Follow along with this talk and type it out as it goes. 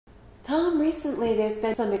Tom, recently there's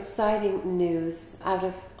been some exciting news out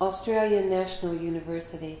of Australian National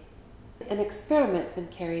University. An experiment's been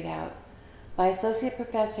carried out by Associate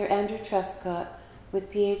Professor Andrew Truscott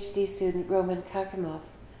with PhD student Roman Kakimov,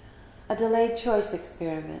 a delayed choice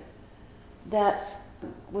experiment that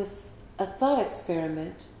was a thought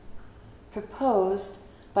experiment proposed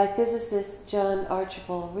by physicist John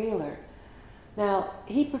Archibald Wheeler. Now,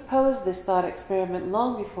 he proposed this thought experiment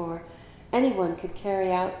long before anyone could carry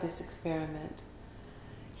out this experiment.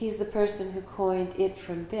 He's the person who coined it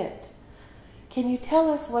from bit. Can you tell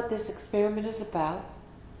us what this experiment is about?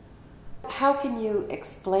 How can you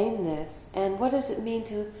explain this, and what does it mean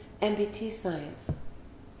to MBT science?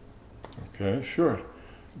 Okay, sure.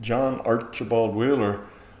 John Archibald Wheeler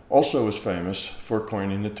also is famous for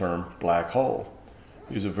coining the term black hole.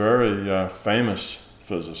 He's a very famous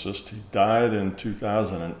physicist. He died in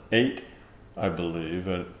 2008, I believe,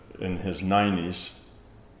 in his 90s,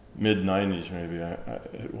 mid-90s maybe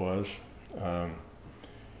it was.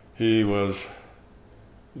 He was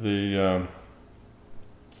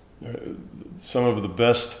some of the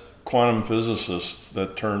best quantum physicists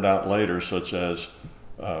that turned out later, such as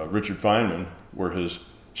Richard Feynman, were his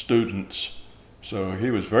students. So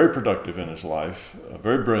he was very productive in his life, a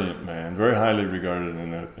very brilliant man, very highly regarded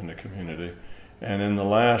in the community. And in the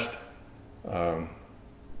last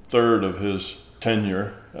third of his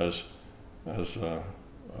tenure as a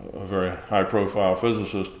very high-profile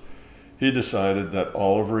physicist, he decided that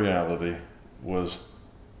all of reality was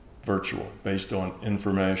virtual, based on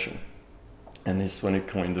information. And this is when he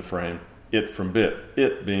coined the frame, it from bit.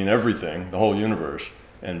 It being everything, the whole universe,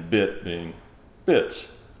 and bit being bits,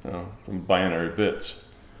 from binary bits.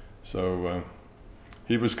 So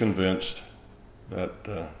he was convinced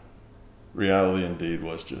that reality indeed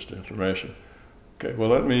was just information. Okay, well,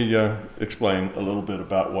 let me explain a little bit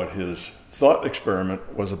about what his thought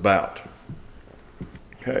experiment was about.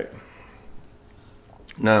 Okay.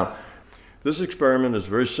 Now, this experiment is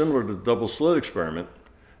very similar to the double slit experiment,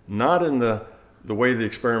 not in the way the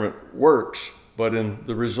experiment works, but in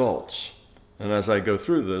the results. And as I go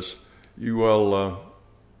through this, you'll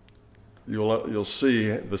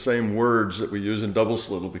see the same words that we use in double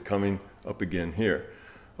slit will be coming up again here.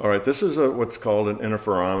 All right, this is what's called an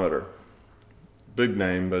interferometer. Big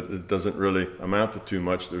name, but it doesn't really amount to too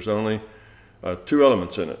much. There's only two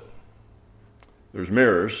elements in it. There's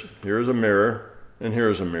mirrors. Here's a mirror, and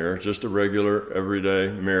here's a mirror, just a regular,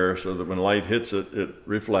 everyday mirror, so that when light hits it, it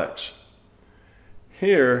reflects.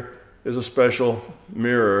 Here is a special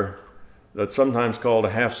mirror that's sometimes called a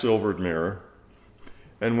half-silvered mirror.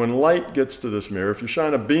 And when light gets to this mirror, if you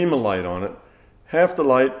shine a beam of light on it, half the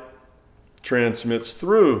light transmits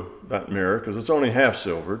through that mirror, because it's only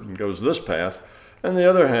half-silvered, and goes this path, and the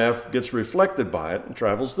other half gets reflected by it and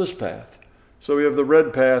travels this path. So we have the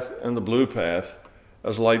red path and the blue path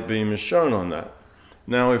as light beam is shown on that.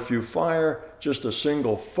 Now, if you fire just a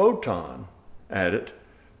single photon at it,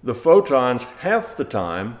 the photons half the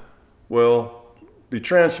time will be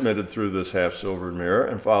transmitted through this half-silvered mirror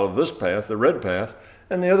and follow this path, the red path,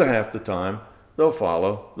 and the other half the time they'll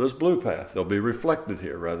follow this blue path. They'll be reflected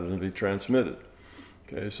here rather than be transmitted.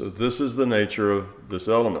 Okay, so this is the nature of this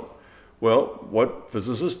element. Well, what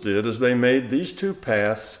physicists did is they made these two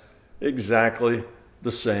paths exactly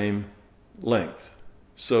the same length,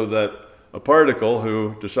 so that a particle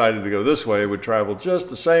who decided to go this way would travel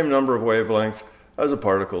just the same number of wavelengths as a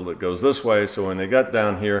particle that goes this way, so when they got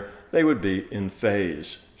down here, they would be in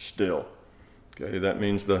phase still. Okay, that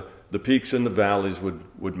means the peaks and the valleys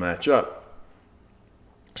would match up.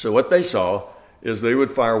 So what they saw is they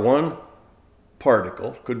would fire one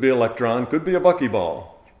particle, could be an electron, could be a buckyball,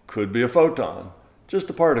 could be a photon, just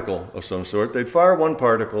a particle of some sort. They'd fire one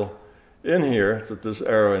particle in here that this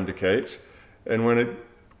arrow indicates, and when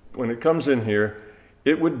it comes in here,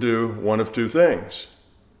 it would do one of two things.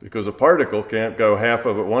 Because a particle can't go half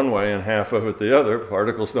of it one way and half of it the other.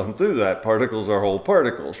 Particles don't do that. Particles are whole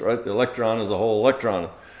particles, right? The electron is a whole electron.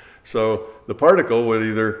 So the particle would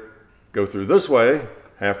either go through this way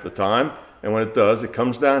half the time, and when it does, it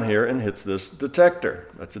comes down here and hits this detector.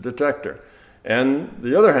 That's a detector. And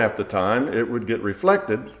the other half the time, it would get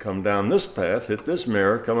reflected, come down this path, hit this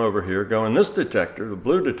mirror, come over here, go in this detector, the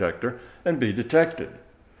blue detector, and be detected.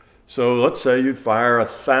 So let's say you'd fire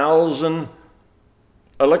 1,000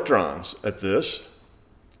 electrons at this.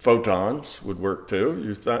 Photons would work too.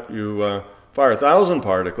 You fire 1,000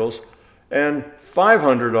 particles, and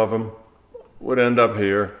 500 of them would end up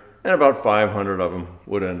here, and about 500 of them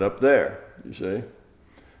would end up there, you see.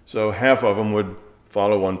 So half of them would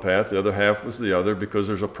follow one path, the other half was the other, because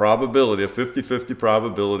there's a probability, a 50-50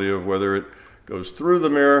 probability of whether it goes through the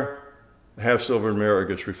mirror half-silvered mirror or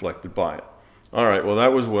gets reflected by it. All right, well,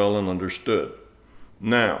 that was well and understood.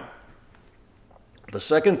 Now, the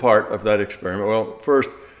second part of that experiment, well, first,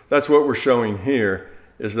 that's what we're showing here,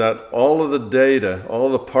 is that all of the data, all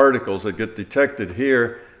the particles that get detected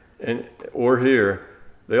here or here,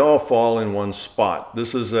 they all fall in one spot.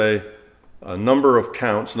 This is a number of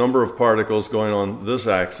counts, number of particles going on this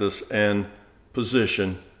axis, and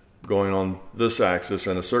position going on this axis.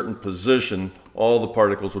 And a certain position, all the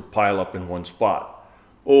particles would pile up in one spot.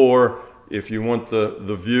 Or if you want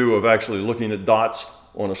the view of actually looking at dots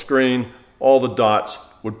on a screen, all the dots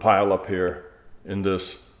would pile up here in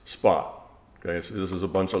this spot. Okay, so this is a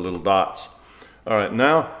bunch of little dots. All right,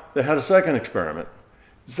 now they had a second experiment,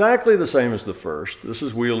 exactly the same as the first. This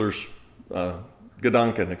is Wheeler's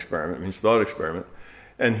Gedanken experiment, means thought experiment.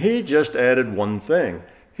 And he just added one thing.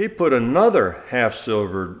 He put another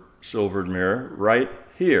half-silvered mirror right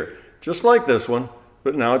here, just like this one,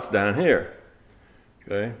 but now it's down here.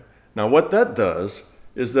 Okay. Now what that does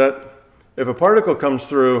is that if a particle comes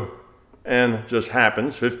through and just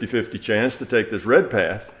happens, 50-50 chance to take this red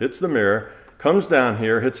path, hits the mirror, comes down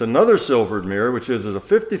here, hits another silvered mirror, which is a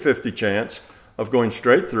 50-50 chance of going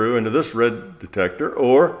straight through into this red detector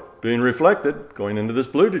or being reflected going into this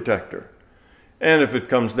blue detector. And if it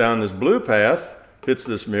comes down this blue path, hits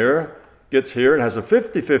this mirror, gets here, it has a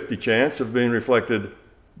 50-50 chance of being reflected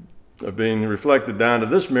down to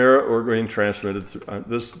this mirror or being transmitted through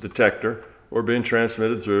this detector or being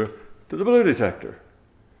transmitted through to the blue detector.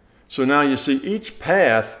 So now you see each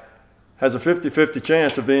path has a 50-50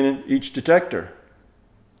 chance of being in each detector.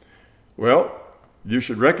 Well, you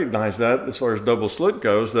should recognize that as far as double slit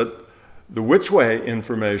goes, that the which way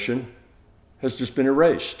information has just been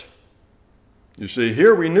erased. You see,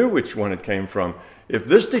 here we knew which one it came from. If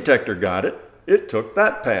this detector got it, it took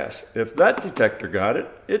that path. If that detector got it,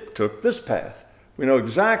 it took this path. We know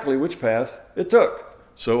exactly which path it took.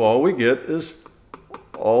 So all we get is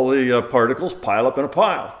all the particles pile up in a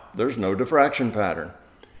pile. There's no diffraction pattern.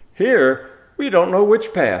 Here, we don't know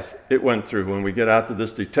which path it went through when we get out to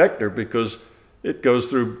this detector, because it goes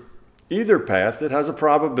through either path. It has a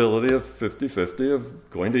probability of 50-50 of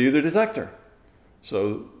going to either detector.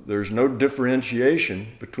 So there's no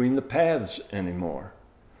differentiation between the paths anymore.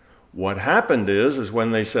 What happened is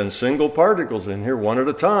when they send single particles in here one at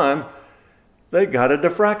a time, they got a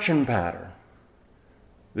diffraction pattern.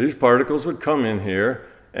 These particles would come in here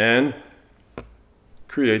and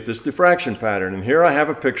create this diffraction pattern. And here I have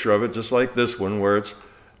a picture of it, just like this one, where it's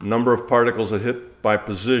number of particles that hit by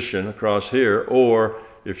position across here, or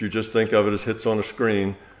if you just think of it as hits on a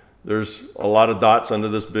screen, there's a lot of dots under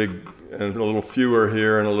this big, and a little fewer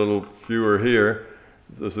here and a little fewer here.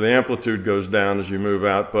 So the amplitude goes down as you move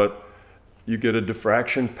out, but you get a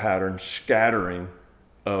diffraction pattern scattering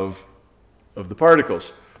of the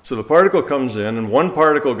particles. So the particle comes in, and one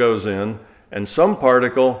particle goes in, and some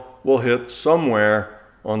particle will hit somewhere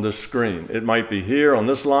on the screen. It might be here on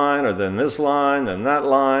this line, or then this line, then that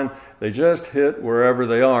line. They just hit wherever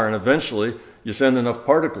they are, and eventually you send enough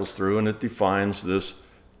particles through, and it defines this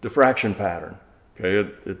diffraction pattern.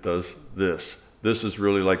 Okay, it does this. This is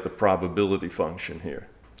really like the probability function here.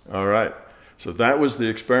 All right, so that was the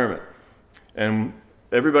experiment. And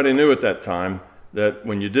everybody knew at that time that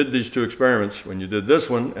when you did these two experiments, when you did this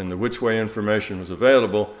one and the which way information was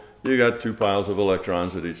available, you got two piles of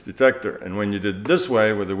electrons at each detector. And when you did this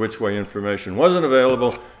way, where the which way information wasn't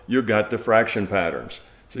available, you got diffraction patterns.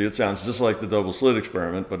 See, it sounds just like the double slit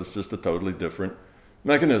experiment, but it's just a totally different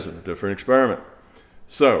mechanism, a different experiment.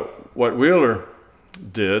 So what Wheeler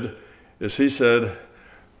did is he said,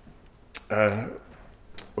 well,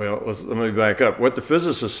 let me back up. What the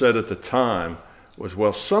physicists said at the time was,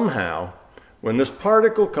 well, somehow, when this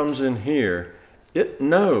particle comes in here, it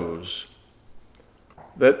knows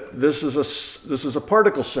that this is a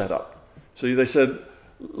particle setup. See, they said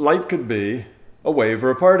light could be a wave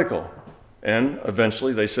or a particle. And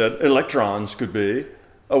eventually they said electrons could be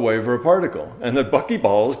a wave or a particle. And that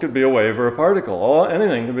buckyballs could be a wave or a particle.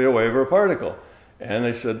 Anything can be a wave or a particle. And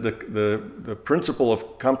they said the principle of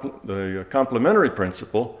the complementary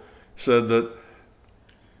principle said that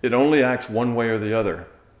it only acts one way or the other.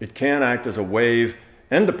 It can act as a wave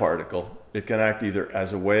and a particle. It can act either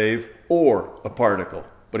as a wave or a particle,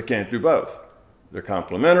 but it can't do both. They're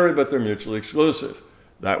complementary, but they're mutually exclusive.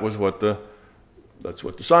 That's what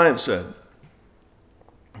the science said.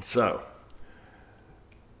 So,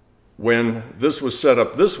 when this was set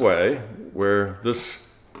up this way, where this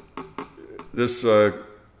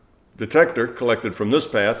detector collected from this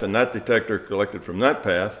path and that detector collected from that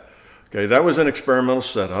path, okay, that was an experimental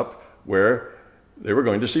setup where they were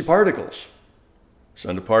going to see particles.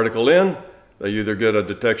 Send a particle in, They either get a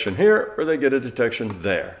detection here or they get a detection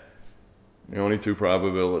there. The only two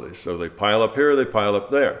probabilities. So they pile up here, they pile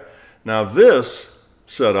up there. Now this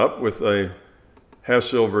setup with a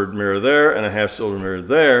half-silvered mirror there and a half-silvered mirror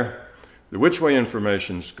there, the which-way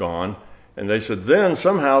information's gone, and they said then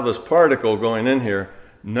somehow this particle going in here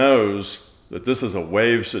knows that this is a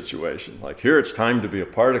wave situation. Like here it's time to be a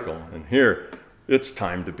particle, and here it's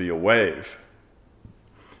time to be a wave.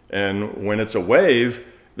 And when it's a wave,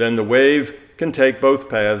 then the wave can take both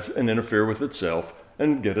paths and interfere with itself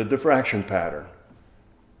and get a diffraction pattern.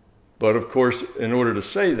 But of course, in order to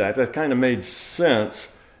say that, that kind of made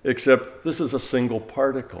sense, except this is a single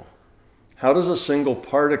particle. How does a single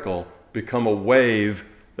particle become a wave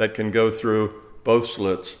that can go through both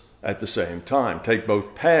slits at the same time? Take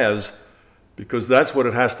both paths, because that's what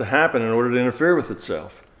it has to happen in order to interfere with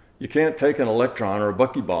itself. You can't take an electron or a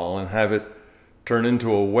buckyball and have it turn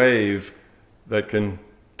into a wave that can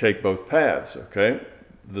take both paths, okay?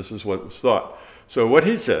 This is what was thought. So what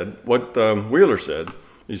he said, what Wheeler said,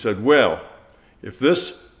 he said, well, if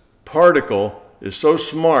this particle is so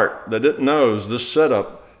smart that it knows this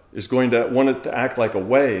setup is going to want it to act like a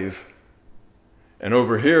wave, and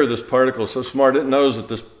over here this particle is so smart it knows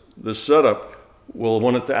that this setup will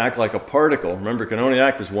want it to act like a particle. Remember, it can only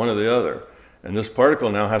act as one or the other. And this particle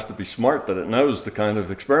now has to be smart that it knows the kind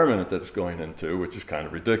of experiment that it's going into, which is kind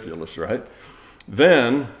of ridiculous, right?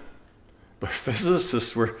 Then, but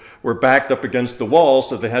physicists were backed up against the wall,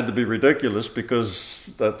 so they had to be ridiculous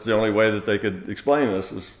because that's the only way that they could explain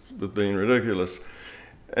this, was with being ridiculous.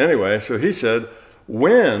 Anyway, so he said,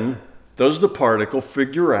 when does the particle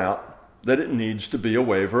figure out that it needs to be a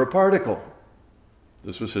wave or a particle?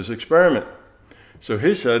 This was his experiment. So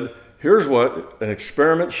he said, here's what an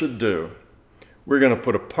experiment should do. We're going to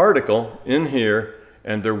put a particle in here,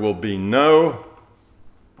 and there will be no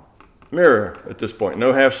mirror at this point,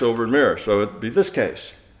 no half-silvered mirror. So it'd be this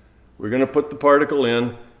case. We're going to put the particle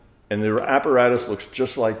in, and the apparatus looks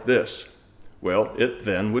just like this. Well, it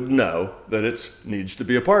then would know that it needs to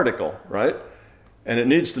be a particle, right? And it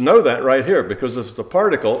needs to know that right here, because if it's a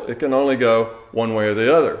particle, it can only go one way or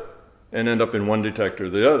the other and end up in one detector or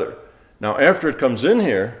the other. Now, after it comes in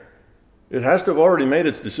here, it has to have already made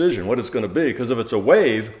its decision what it's going to be, because if it's a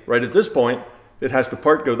wave, right at this point, it has to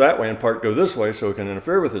part go that way and part go this way so it can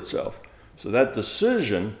interfere with itself. So that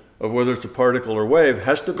decision of whether it's a particle or wave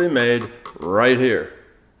has to be made right here,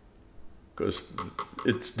 because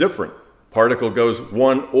it's different. Particle goes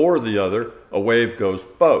one or the other, a wave goes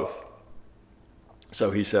both.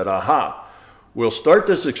 So he said, aha, we'll start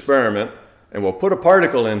this experiment and we'll put a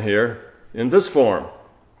particle in here in this form.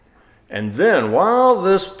 And then while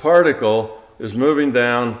this particle is moving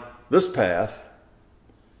down this path,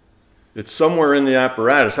 it's somewhere in the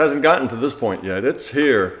apparatus. It hasn't gotten to this point yet. It's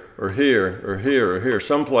here or here or here or here,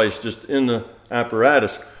 someplace just in the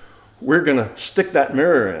apparatus. We're going to stick that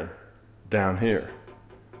mirror in down here.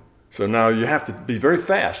 So now you have to be very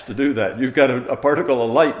fast to do that. You've got a particle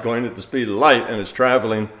of light going at the speed of light, and it's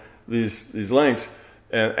traveling these lengths.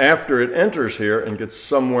 And after it enters here and gets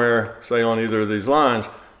somewhere, say on either of these lines,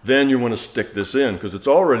 then you want to stick this in, because it's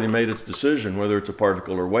already made its decision whether it's a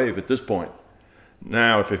particle or wave at this point.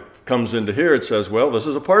 Now, if it comes into here, it says, well, this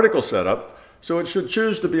is a particle setup, so it should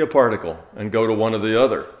choose to be a particle and go to one or the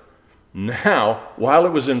other. Now, while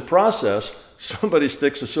it was in process, somebody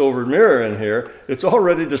sticks a silver mirror in here. It's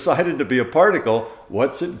already decided to be a particle.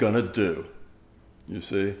 What's it going to do? You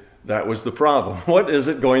see, that was the problem. What is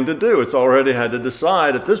it going to do? It's already had to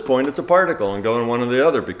decide at this point it's a particle and go in one or the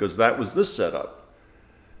other, because that was this setup.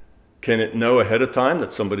 Can it know ahead of time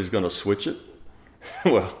that somebody's going to switch it?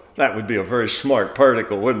 Well, that would be a very smart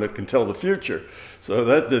particle, wouldn't it? Can tell the future. So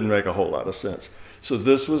that didn't make a whole lot of sense. So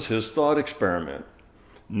this was his thought experiment.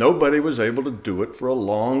 Nobody was able to do it for a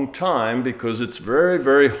long time, because it's very,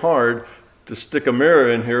 very hard to stick a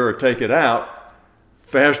mirror in here or take it out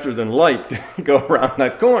faster than light can go around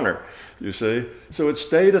that corner, you see. So it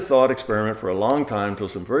stayed a thought experiment for a long time, until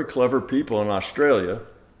some very clever people in Australia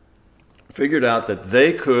figured out that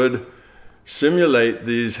they could simulate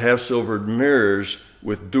these half-silvered mirrors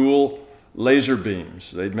with dual laser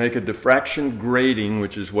beams. They'd make a diffraction grating,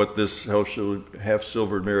 which is what this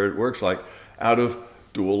half-silvered mirror works like, out of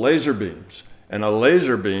dual laser beams. And a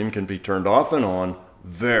laser beam can be turned off and on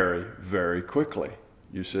very, very quickly,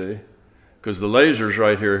 you see, because the laser's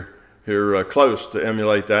right here close to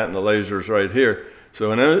emulate that, and the laser's right here.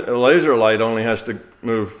 So a laser light only has to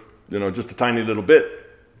move, just a tiny little bit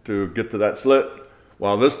to get to that slit,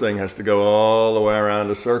 while this thing has to go all the way around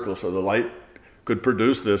a circle. So the light could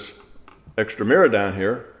produce this extra mirror down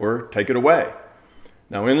here or take it away.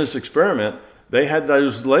 Now in this experiment, they had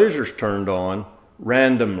those lasers turned on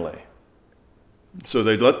randomly. So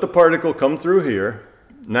they'd let the particle come through here.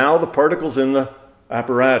 Now the particle's in the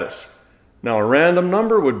apparatus. Now a random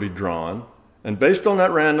number would be drawn, and based on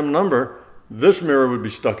that random number, this mirror would be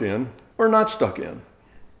stuck in or not stuck in.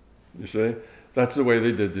 You see? That's the way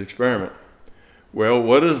they did the experiment. Well,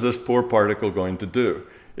 what is this poor particle going to do?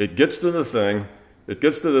 It gets to the thing, it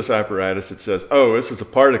gets to this apparatus, it says, oh, this is a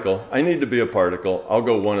particle, I need to be a particle, I'll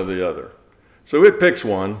go one or the other. So it picks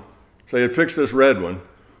one, say it picks this red one,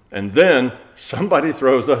 and then somebody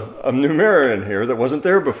throws a new mirror in here that wasn't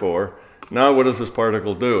there before. Now what does this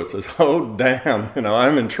particle do? It says, oh damn,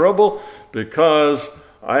 I'm in trouble because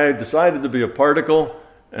I decided to be a particle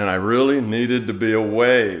and I really needed to be a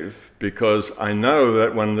wave because I know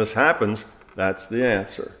that when this happens, that's the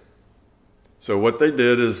answer. So what they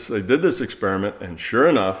did is they did this experiment, and sure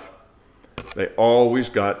enough, they always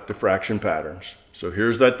got diffraction patterns. So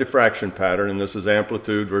here's that diffraction pattern, and this is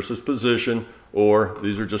amplitude versus position, or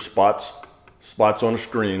these are just spots on a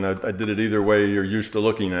screen. I did it either way you're used to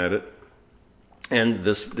looking at it. And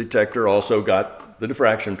this detector also got the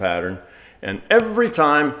diffraction pattern. And every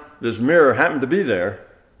time this mirror happened to be there,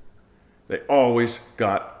 they always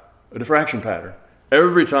got a diffraction pattern.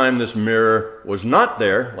 Every time this mirror was not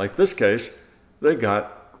there, like this case, they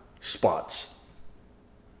got spots.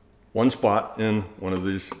 One spot in one of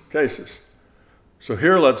these cases. So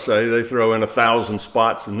here, let's say they throw in 1,000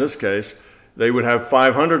 spots in this case. They would have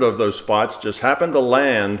 500 of those spots just happen to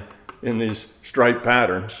land in these stripe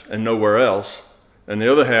patterns and nowhere else. And the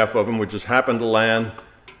other half of them would just happen to land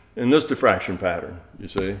in this diffraction pattern, you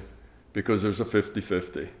see, because there's a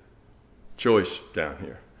 50-50 choice down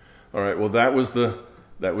here. All right, well, that was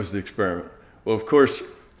the experiment. Well, of course,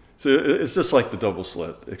 so it's just like the double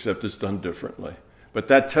slit, except it's done differently. But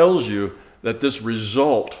that tells you that this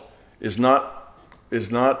result is not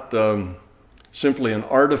simply an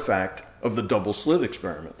artifact of the double slit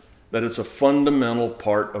experiment, that it's a fundamental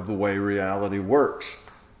part of the way reality works.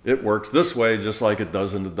 It works this way just like it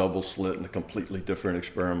does in the double slit in a completely different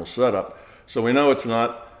experimental setup. So we know it's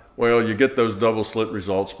not, well, you get those double slit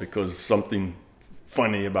results because something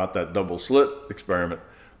funny about that double slit experiment.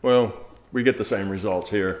 Well, we get the same results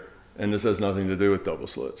here, and this has nothing to do with double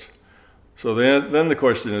slits. So then the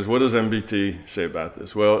question is, what does MBT say about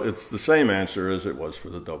this? Well, it's the same answer as it was for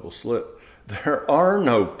the double slit. There are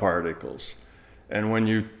no particles. And when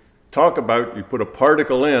you talk about, you put a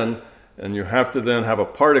particle in, and you have to then have a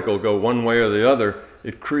particle go one way or the other,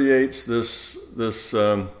 it creates this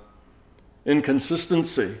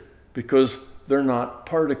inconsistency because they're not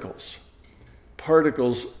particles.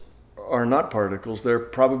 Particles are not particles, they're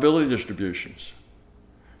probability distributions.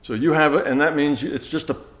 So you have, and that means it's just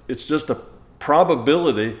a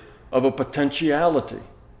probability of a potentiality.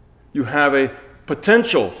 You have a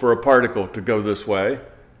potential for a particle to go this way,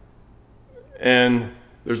 and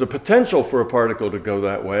there's a potential for a particle to go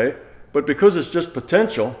that way, but because it's just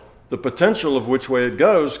potential, the potential of which way it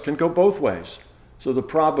goes can go both ways. So the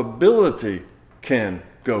probability can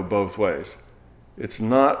go both ways. It's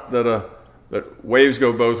not that waves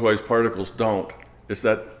go both ways, particles don't. It's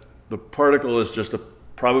that the particle is just a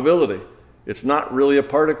probability. It's not really a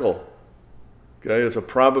particle. Okay, it's a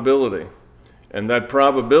probability. And that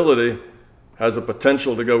probability has a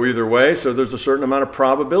potential to go either way, so there's a certain amount of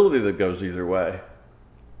probability that goes either way.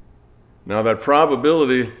 Now that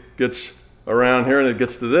probability gets around here and it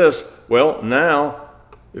gets to this. Well, now,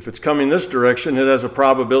 if it's coming this direction, it has a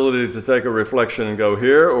probability to take a reflection and go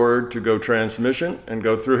here, or to go transmission and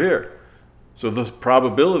go through here. So the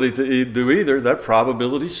probability to do either, that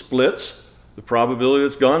probability splits. The probability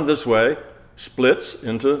that's gone this way splits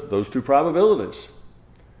into those two probabilities.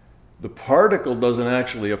 The particle doesn't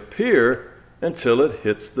actually appear until it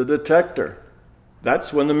hits the detector.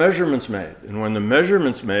 That's when the measurement's made. And when the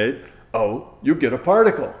measurement's made, oh, you get a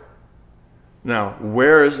particle. Now,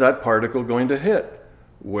 where is that particle going to hit?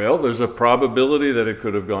 Well, there's a probability that it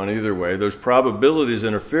could have gone either way. Those probabilities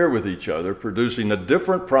interfere with each other, producing a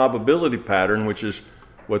different probability pattern, which is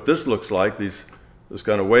what this looks like, this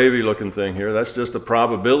kind of wavy looking thing here. That's just a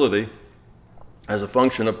probability as a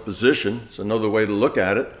function of position. It's another way to look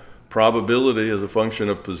at it. Probability as a function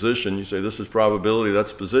of position. You say this is probability,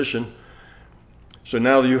 that's position. So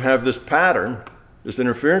now you have this pattern, this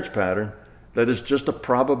interference pattern, that is just a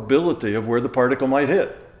probability of where the particle might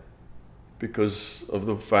hit, because of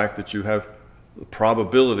the fact that you have the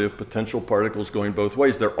probability of potential particles going both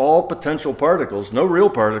ways. They're all potential particles, no real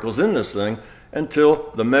particles in this thing,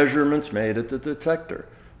 until the measurement's made at the detector.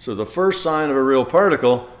 So the first sign of a real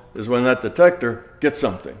particle is when that detector gets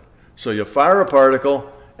something. So you fire a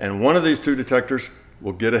particle, and one of these two detectors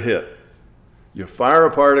will get a hit. You fire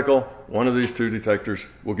a particle, one of these two detectors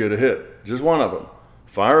will get a hit, just one of them.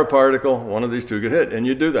 fire a particle, one of these two get hit. And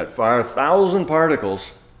you do that. Fire 1,000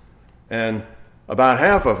 particles, and about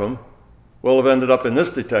half of them will have ended up in this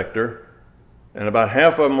detector, and about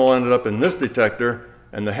half of them will end up in this detector,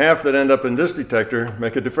 and the half that end up in this detector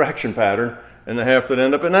make a diffraction pattern, and the half that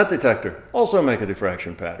end up in that detector also make a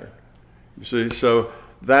diffraction pattern. You see, so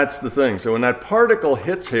that's the thing. So when that particle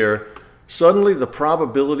hits here, suddenly the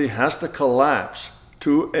probability has to collapse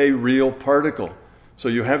to a real particle. So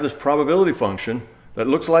you have this probability function that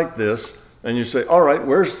looks like this, and you say, all right,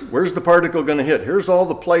 where's the particle going to hit? Here's all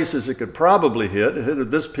the places it could probably hit. It hit at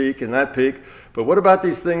this peak and that peak. But what about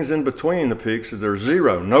these things in between the peaks? They're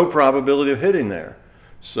zero, no probability of hitting there.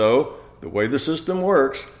 So the way the system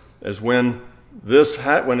works is when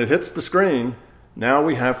it hits the screen, now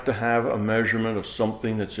we have to have a measurement of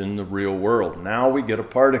something that's in the real world. Now we get a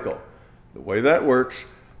particle. The way that works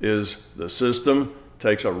is the system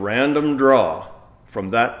takes a random draw from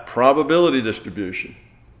that probability distribution.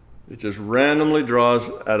 It just randomly draws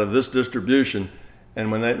out of this distribution, and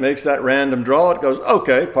when it makes that random draw, it goes,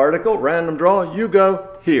 okay, particle, random draw, you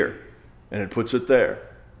go here, and it puts it there.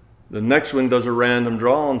 The next one does a random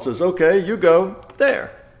draw and says, okay, you go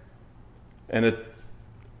there. And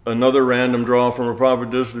another random draw from a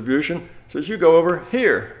probability distribution says, you go over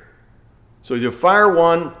here. So you fire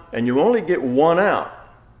one, and you only get one out.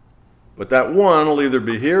 But that one will either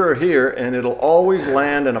be here or here, and it'll always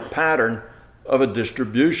land in a pattern of a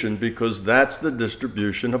distribution, because that's the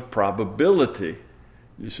distribution of probability,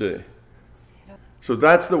 you see. So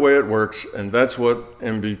that's the way it works, and that's what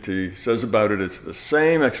MBT says about it. It's the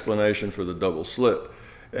same explanation for the double slit.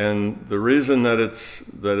 And the reason that it's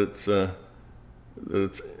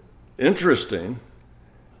interesting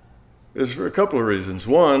is for a couple of reasons.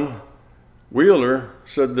 One, Wheeler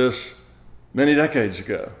said this many decades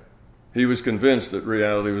ago. He was convinced that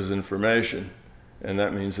reality was information, and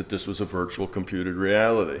that means that this was a virtual computed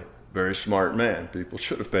reality. Very smart man. People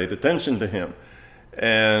should have paid attention to him.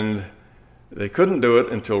 And they couldn't do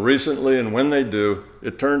it until recently, and when they do,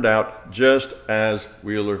 it turned out just as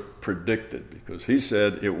Wheeler predicted, because he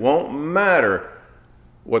said it won't matter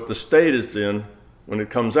what the state is in when it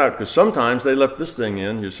comes out, because sometimes they left this thing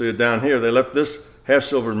in. You see it down here. They left this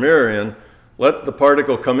half-silvered mirror in, let the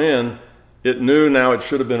particle come in. It knew now it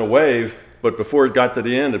should have been a wave, but before it got to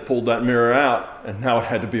the end, it pulled that mirror out, and now it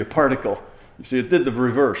had to be a particle. You see, it did the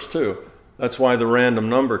reverse, too. That's why the random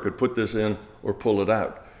number could put this in or pull it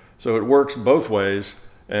out. So it works both ways,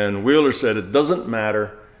 and Wheeler said it doesn't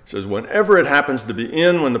matter. He says whenever it happens to be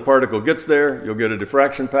in when the particle gets there, you'll get a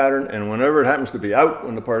diffraction pattern, and whenever it happens to be out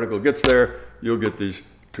when the particle gets there, you'll get these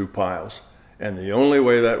two piles. And the only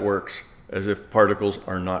way that works is if particles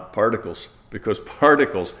are not particles, because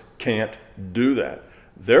particles can't do that.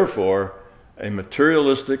 Therefore, a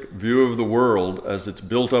materialistic view of the world as it's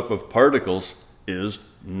built up of particles is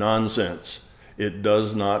nonsense. It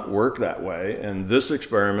does not work that way, and this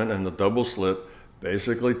experiment and the double slit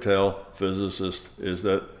basically tell physicists is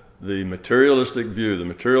that the materialistic view, the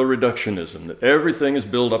material reductionism, that everything is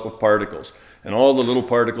built up of particles, and all the little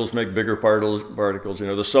particles make bigger particles, you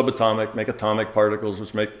know, the subatomic make atomic particles,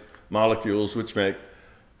 which make molecules, which make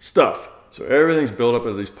stuff. So everything's built up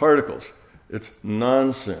of these particles. It's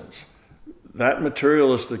nonsense. That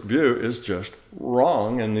materialistic view is just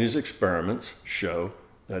wrong, and these experiments show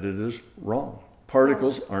that it is wrong.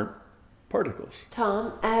 Particles aren't particles.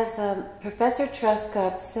 Tom, as Professor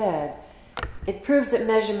Truscott said, it proves that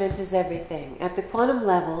measurement is everything. At the quantum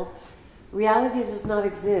level, reality does not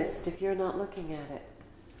exist if you're not looking at it.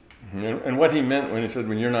 And what he meant when he said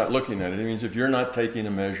when you're not looking at it, he means if you're not taking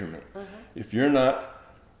a measurement, if you're not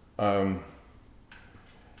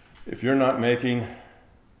making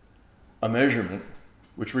a measurement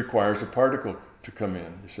which requires a particle to come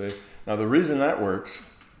in, you see. Now the reason that works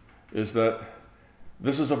is that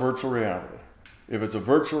this is a virtual reality. If it's a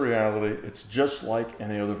virtual reality, it's just like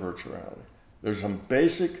any other virtual reality. There's some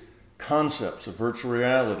basic concepts of virtual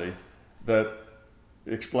reality that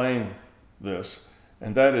explain this,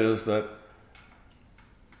 and that is that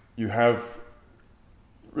you have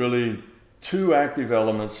really two active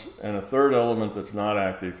elements and a third element that's not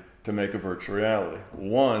active to make a virtual reality.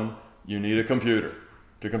 One, you need a computer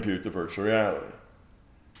to compute the virtual reality.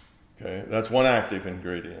 Okay, that's one active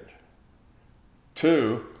ingredient.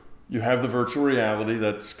 Two, you have the virtual reality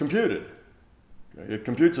that's computed. Okay, it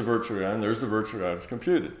computes a virtual reality, and there's the virtual reality that's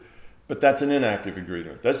computed. But that's an inactive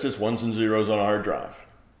ingredient. That's just ones and zeros on a hard drive.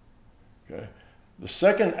 Okay. The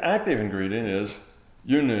second active ingredient is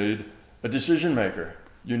you need a decision maker.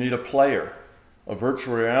 You need a player. A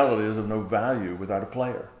virtual reality is of no value without a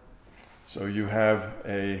player. So you have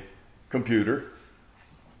a computer,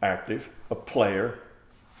 active, a player,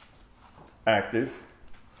 active,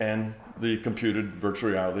 and the computed virtual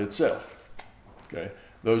reality itself. Okay,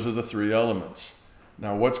 those are the three elements.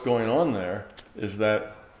 Now what's going on there is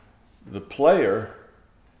that the player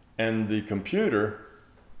and the computer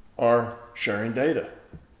are sharing data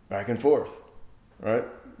back and forth, right?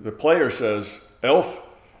 The player says, elf,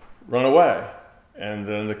 run away. And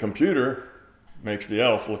then the computer makes the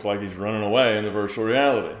elf look like he's running away in the virtual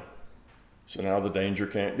reality. So now the danger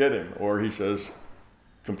can't get him. Or he says,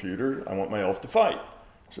 computer, I want my elf to fight.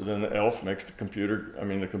 So then the elf makes the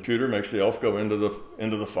computer makes the elf go into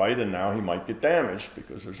the fight, and now he might get damaged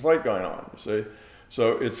because there's a fight going on, you see?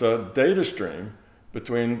 So it's a data stream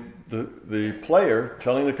between the player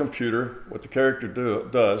telling the computer what the character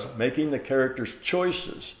does, making the character's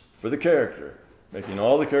choices for the character, making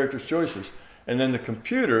all the character's choices, and then the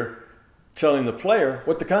computer telling the player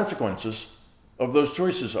what the consequences of those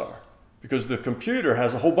choices are. Because the computer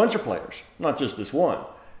has a whole bunch of players, not just this one.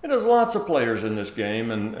 It has lots of players in this game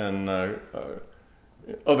and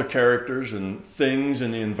other characters and things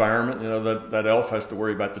in the environment. You know, that elf has to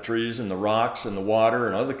worry about the trees and the rocks and the water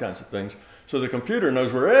and other kinds of things. So the computer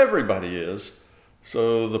knows where everybody is.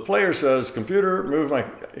 So the player says, computer,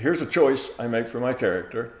 here's a choice I make for my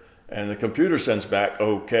character. And the computer sends back,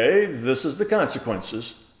 okay, this is the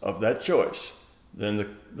consequences of that choice.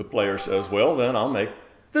 Then the player says, well, then I'll make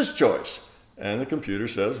this choice. And the computer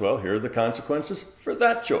says, well, here are the consequences for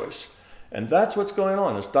that choice. And that's what's going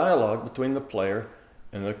on, this dialogue between the player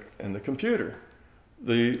and the computer.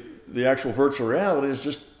 The actual virtual reality is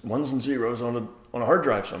just ones and zeros on a hard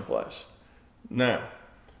drive someplace. Now,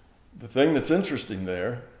 the thing that's interesting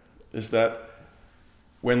there is that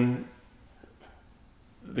when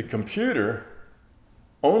the computer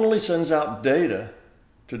only sends out data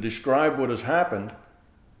to describe what has happened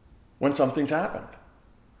when something's happened.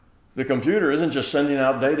 The computer isn't just sending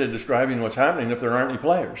out data describing what's happening if there aren't any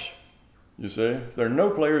players. You see, if there are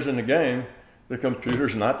no players in the game, the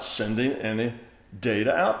computer's not sending any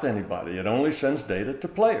data out to anybody. It only sends data to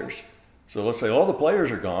players. So let's say all the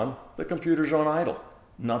players are gone, the computer's on idle.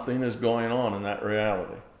 Nothing is going on in that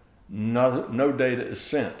reality. No data is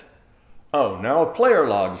sent. Oh, now a player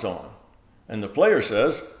logs on. And the player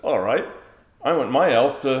says, all right, I want my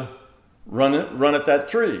elf to run at that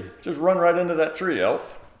tree. Just run right into that tree,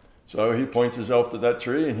 elf. So he points his elf to that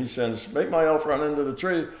tree and he sends, make my elf run into the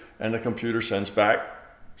tree. And the computer sends back,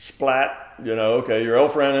 splat, okay, your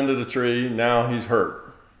elf ran into the tree, now he's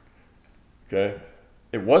hurt. Okay?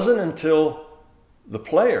 It wasn't until the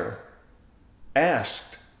player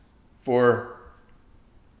asked for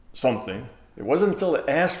something, it wasn't until they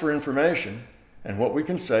asked for information, and what we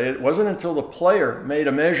can say, it wasn't until the player made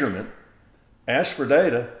a measurement, asked for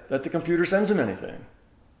data, that the computer sends him anything.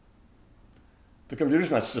 The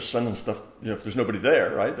computer's not just sending stuff, if there's nobody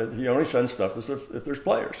there, right? He only sends stuff if there's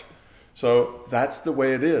players. So that's the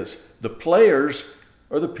way it is. The players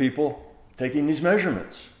are the people taking these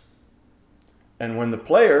measurements. And when the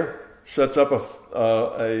player sets up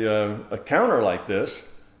a counter like this,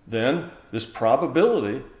 then this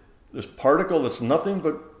probability, this particle that's nothing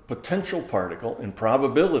but potential particle in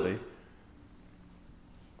probability,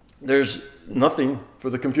 there's nothing for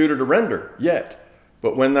the computer to render yet.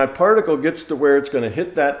 But when that particle gets to where it's going to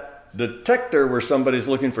hit that detector where somebody's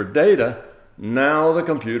looking for data, now the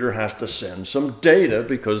computer has to send some data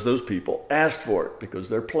because those people asked for it, because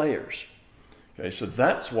they're players. Okay, so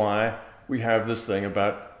that's why we have this thing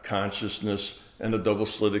about consciousness and the double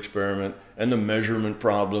slit experiment and the measurement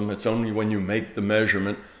problem. It's only when you make the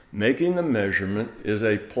measurement. Making the measurement is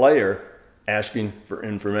a player asking for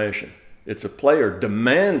information. It's a player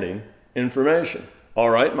demanding information. All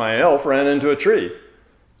right, my elf ran into a tree.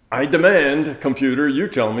 I demand, computer, you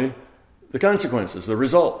tell me the consequences, the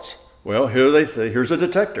results. Well, here's a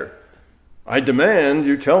detector. I demand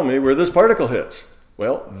you tell me where this particle hits.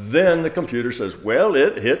 Well, then the computer says, well,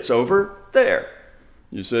 it hits over there.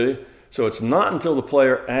 You see? So it's not until the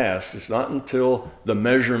player asks, it's not until the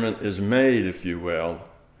measurement is made, if you will,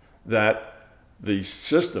 that the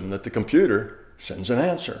system, that the computer sends an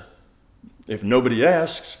answer. If nobody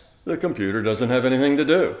asks, the computer doesn't have anything to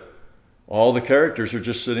do. All the characters are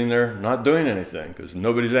just sitting there not doing anything because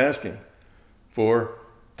nobody's asking for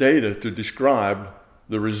data to describe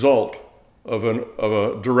the result of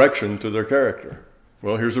a direction to their character.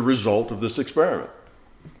 Well, here's the result of this experiment.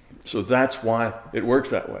 So that's why it works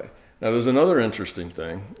that way. Now, there's another interesting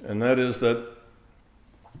thing, and that is that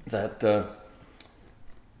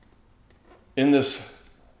in this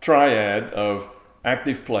triad of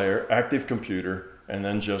active player, active computer, and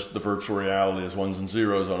then just the virtual reality as ones and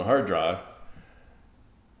zeros on a hard drive,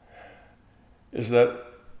 is that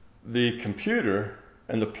the computer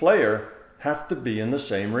and the player have to be in the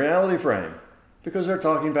same reality frame. Because they're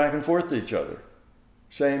talking back and forth to each other.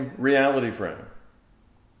 Same reality frame.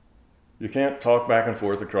 You can't talk back and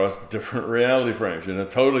forth across different reality frames. In a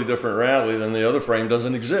totally different reality, then the other frame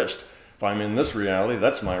doesn't exist. If I'm in this reality,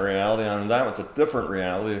 that's my reality. I'm in that one's a different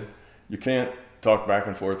reality. You can't talk back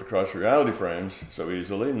and forth across reality frames so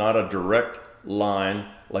easily. Not a direct line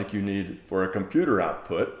like you need for a computer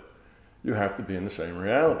output. You have to be in the same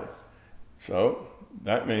reality. So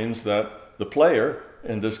that means that the player,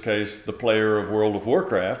 in this case, the player of World of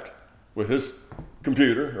Warcraft, with his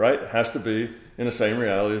computer, right, has to be in the same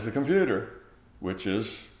reality as the computer, which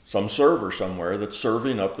is some server somewhere that's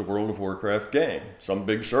serving up the World of Warcraft game. Some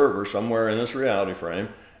big server somewhere in this reality frame,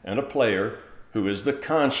 and a player who is the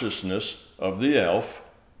consciousness of the elf,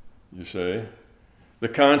 you see, the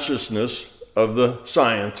consciousness of the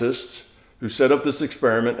scientists who set up this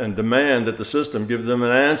experiment and demand that the system give them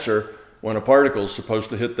an answer when a particle is supposed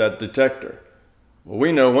to hit that detector. Well,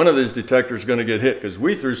 we know one of these detectors is going to get hit because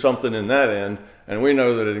we threw something in that end, and we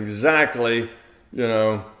know that at exactly,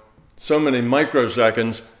 so many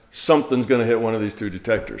microseconds, something's going to hit one of these two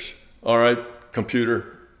detectors. All right,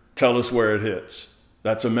 computer, tell us where it hits.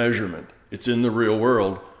 That's a measurement. It's in the real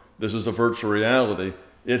world. This is a virtual reality.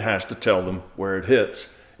 It has to tell them where it hits.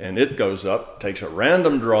 And it goes up, takes a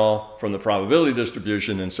random draw from the probability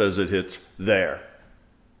distribution and says it hits there.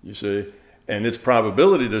 You see? And its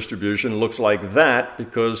probability distribution looks like that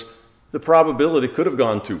because the probability could have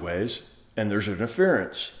gone two ways, and there's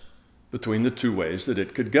interference between the two ways that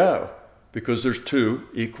it could go, because there's two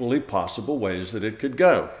equally possible ways that it could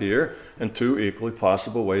go here and two equally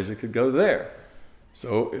possible ways it could go there.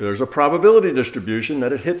 So there's a probability distribution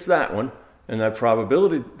that it hits that one, and that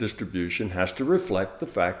probability distribution has to reflect the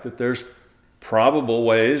fact that there's probable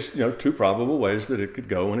ways, two probable ways that it could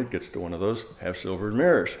go when it gets to one of those half-silvered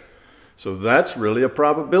mirrors. So that's really a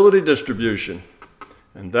probability distribution,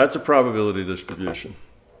 and that's a probability distribution.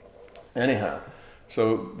 Anyhow,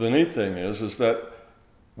 so the neat thing is that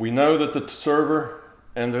we know that the server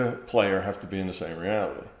and the player have to be in the same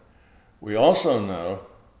reality. We also know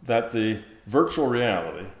that the virtual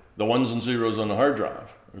reality, the ones and zeros on the hard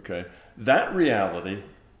drive, okay, that reality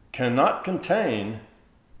cannot contain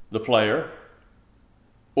the player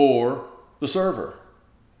or the server.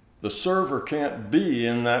 The server can't be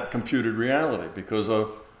in that computed reality because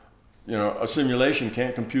a simulation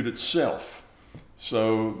can't compute itself.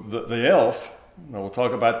 So the elf, we'll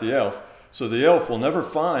talk about the elf, so the elf will never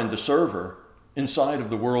find the server inside of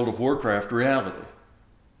the World of Warcraft reality.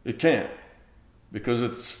 It can't, because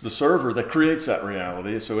it's the server that creates that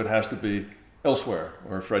reality, so it has to be elsewhere,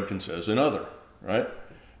 or Fredkin says, another, right?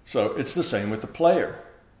 So it's the same with the player.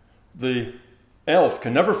 The elf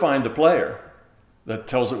can never find the player that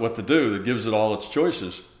tells it what to do, that gives it all its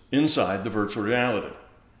choices inside the virtual reality.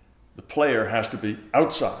 The player has to be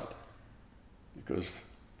outside, because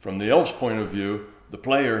from the elf's point of view, the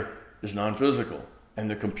player is non-physical and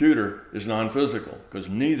the computer is non-physical, because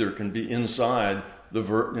neither can be inside the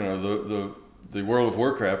World of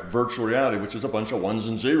Warcraft virtual reality, which is a bunch of ones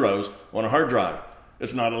and zeros on a hard drive.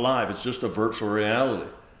 It's not alive, it's just a virtual reality.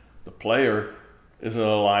 The player is an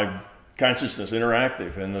alive consciousness,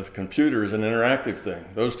 interactive, and the computer is an interactive thing.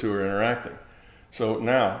 Those two are interacting. So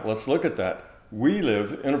now, let's look at that. We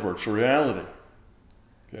live in a virtual reality.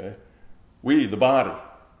 Okay? We, the body.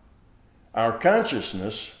 Our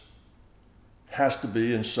consciousness has to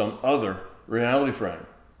be in some other reality frame.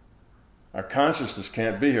 Our consciousness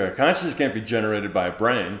can't be here. Our consciousness can't be generated by a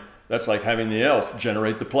brain. That's like having the elf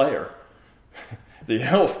generate the player. The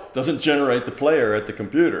elf doesn't generate the player at the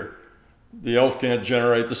computer. The elf can't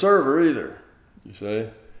generate the server either, you see?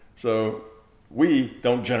 So we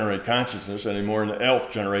don't generate consciousness anymore, and the elf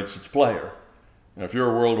generates its player. Now, if you're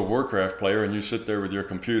a World of Warcraft player and you sit there with your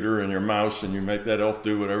computer and your mouse and you make that elf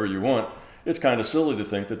do whatever you want, it's kind of silly to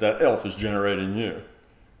think that that elf is generating you.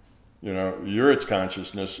 You're its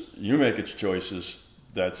consciousness, you make its choices,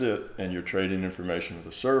 that's it, and you're trading information with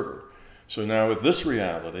the server. So now with this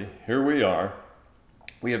reality, here we are,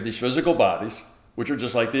 we have these physical bodies, which are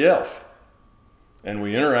just like the elf. And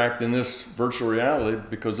we interact in this virtual reality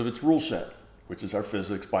because of its rule set, which is our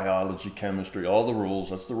physics, biology, chemistry, all the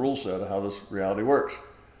rules. That's the rule set of how this reality works.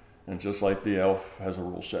 And just like the elf has a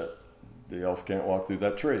rule set, the elf can't walk through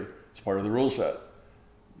that tree. It's part of the rule set.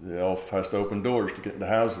 The elf has to open doors to get into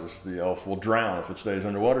houses. The elf will drown if it stays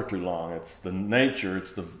underwater too long. It's the nature,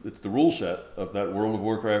 it's the rule set of that World of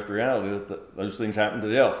Warcraft reality that those things happen to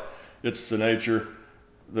the elf. It's the nature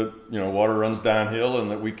that water runs downhill and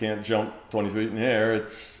that we can't jump 20 feet in the air.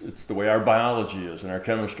 It's the way our biology is and our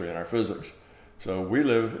chemistry and our physics. So we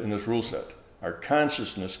live in this rule set. Our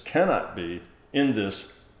consciousness cannot be in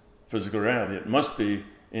this physical reality. It must be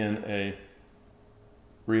in a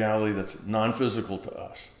reality that's non-physical to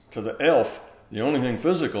us. To the elf, the only thing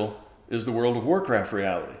physical is the World of Warcraft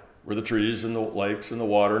reality, where the trees and the lakes and the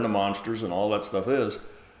water and the monsters and all that stuff is.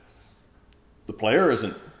 The player's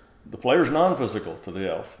non-physical to the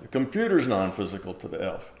elf. The computer's non-physical to the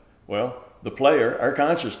elf. Well, the player, our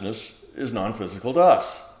consciousness, is non-physical to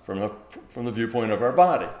us from the viewpoint of our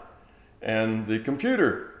body. And the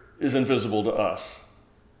computer is invisible to us,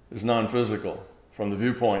 is non-physical from the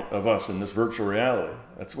viewpoint of us in this virtual reality.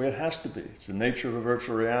 That's the way it has to be. It's the nature of a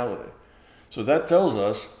virtual reality. So that tells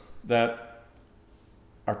us that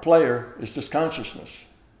our player is just consciousness.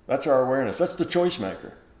 That's our awareness. That's the choice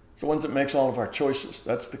maker. It's the one that makes all of our choices.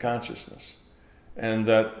 That's the consciousness. And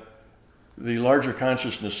that the larger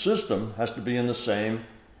consciousness system has to be in the same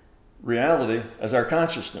reality as our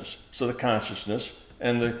consciousness. So the consciousness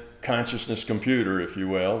and the consciousness computer, if you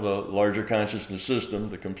will, the larger consciousness system,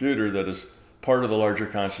 the computer that is part of the larger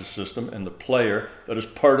conscious system, and the player that is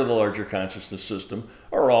part of the larger consciousness system,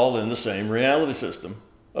 are all in the same reality system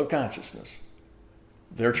of consciousness.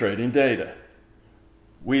 They're trading data.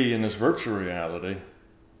 We, in this virtual reality,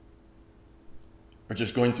 are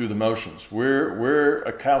just going through the motions. We're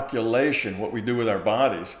a calculation, what we do with our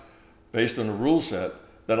bodies, based on a rule set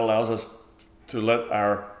that allows us to let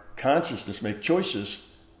our consciousness make choices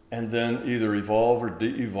and then either evolve or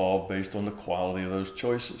de-evolve based on the quality of those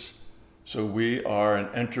choices. So we are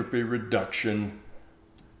an entropy reduction,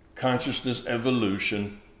 consciousness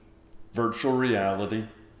evolution, virtual reality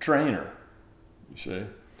trainer, you see.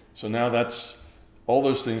 So now that's, all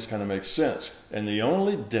those things kind of make sense. And the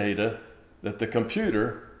only data that the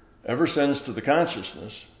computer ever sends to the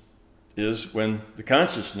consciousness is when the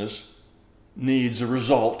consciousness needs a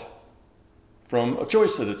result from a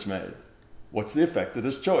choice that it's made. What's the effect of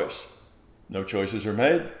this choice? No choices are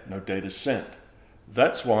made, no data is sent.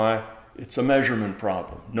 That's why it's a measurement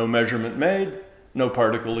problem. No measurement made, no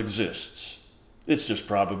particle exists. It's just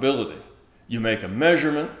probability. You make a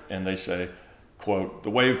measurement and they say, quote, the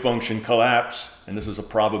wave function collapse, and this is a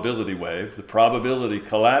probability wave. The probability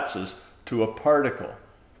collapses to a particle.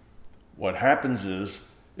 What happens is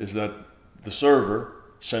that the server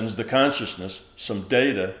sends the consciousness some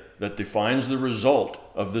data that defines the result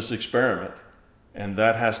of this experiment, and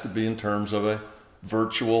that has to be in terms of a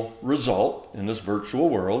virtual result in this virtual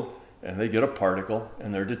world, and they get a particle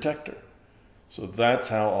in their detector. So that's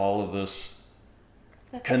how all of this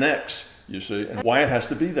connects, you see, and why it has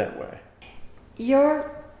to be that way.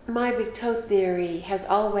 Your my big toe theory has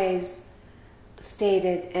always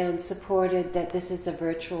stated and supported that this is a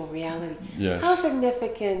virtual reality. Yes. How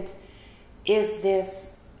significant is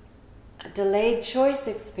this delayed choice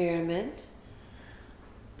experiment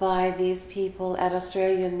by these people at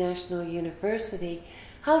Australian National University?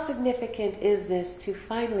 How significant is this to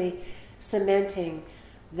finally cementing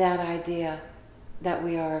that idea that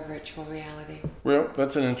we are a virtual reality? Well,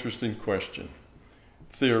 that's an interesting question.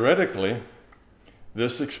 Theoretically,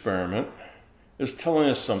 this experiment is telling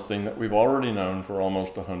us something that we've already known for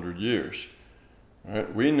almost 100 years.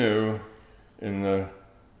 Right? We knew in the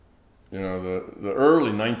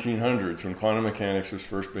early 1900s, when quantum mechanics was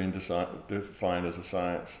first being defined as a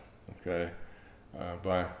science, okay,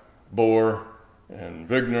 by Bohr and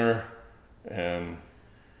Wigner and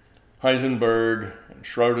Heisenberg and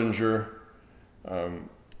Schrodinger.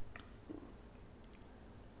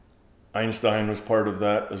 Einstein was part of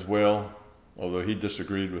that as well, although he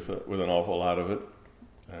disagreed with an awful lot of it,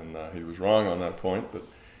 and he was wrong on that point. But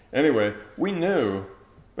anyway, we knew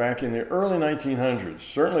back in the early 1900s,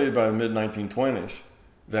 certainly by the mid-1920s,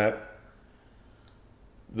 that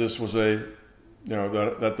this was that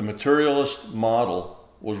the materialist model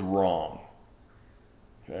was wrong.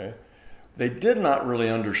 Okay? They did not really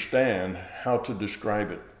understand how to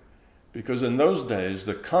describe it, because in those days,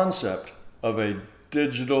 the concept of a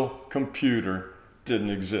digital computer didn't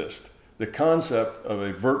exist. The concept of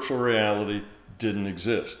a virtual reality didn't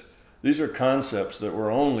exist. These are concepts that were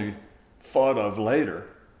only thought of later,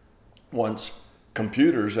 once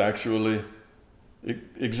computers actually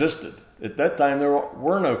existed. At that time, there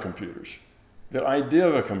were no computers. The idea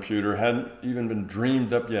of a computer hadn't even been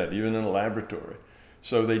dreamed up yet, even in a laboratory.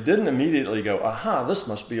 So they didn't immediately go, aha, this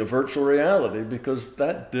must be a virtual reality, because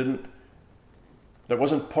that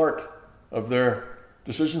wasn't part of their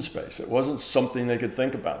decision space. It wasn't something they could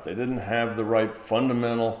think about. They didn't have the right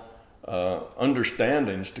fundamental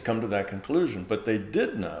understandings to come to that conclusion. But they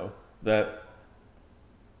did know that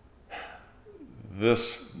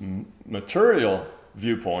this material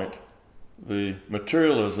viewpoint, the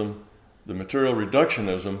materialism, the material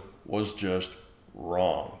reductionism, was just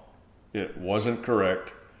wrong. It wasn't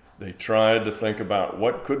correct. They tried to think about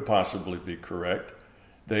what could possibly be correct.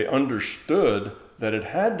 They understood that it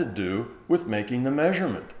had to do with making the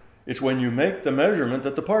measurement. It's when you make the measurement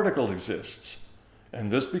that the particle exists.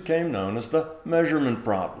 And this became known as the measurement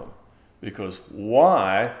problem. Because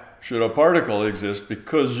why should a particle exist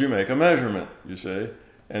because you make a measurement, you see?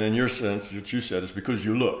 And in your sense, what you said is because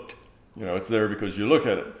you looked. You know, it's there because you look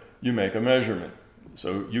at it. You make a measurement.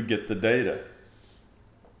 So you get the data.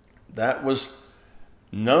 That was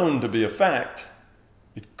known to be a fact.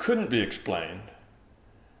 It couldn't be explained.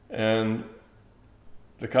 And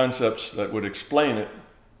the concepts that would explain it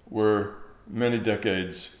were many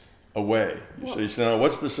decades away. You see, now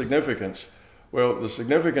what's the significance? Well, the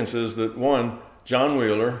significance is that one, John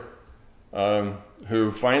Wheeler,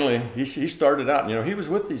 who finally, he started out, you know, he was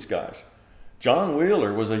with these guys. John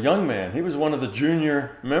Wheeler was a young man. He was one of the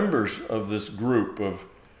junior members of this group of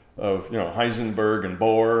you know, Heisenberg and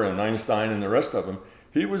Bohr and Einstein and the rest of them.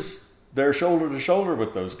 He was there shoulder to shoulder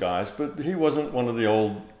with those guys, but he wasn't one of the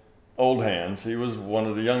old hands. He was one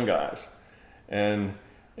of the young guys. And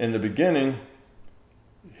in the beginning,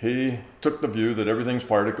 he took the view that everything's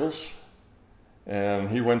particles, and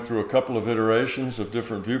he went through a couple of iterations of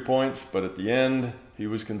different viewpoints, but at the end, he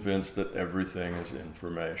was convinced that everything is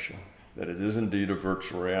information, that it is indeed a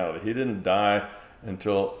virtual reality. He didn't die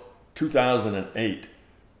until 2008,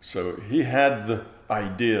 so he had the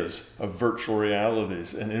ideas of virtual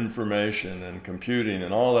realities and information and computing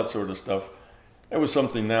and all that sort of stuff. It was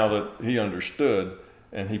something now that he understood,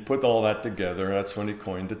 and he put all that together. That's when he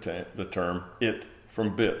coined the term it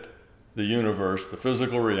from bit, the universe, the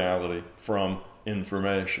physical reality from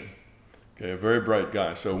information. Okay, a very bright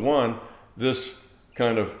guy. So one, this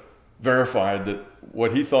kind of verified that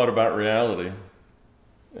what he thought about reality,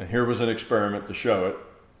 and here was an experiment to show it,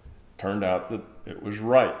 turned out that it was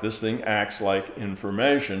right. This thing acts like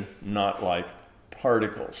information, not like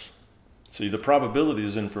particles. See, the probability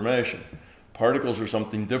is information. Particles are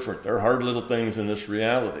something different. They're hard little things in this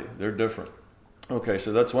reality. They're different. Okay,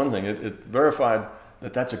 so that's one thing. It verified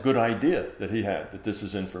that that's a good idea that he had, that this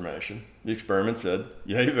is information. The experiment said,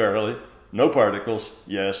 yea, verily, no particles,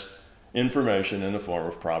 yes, information in the form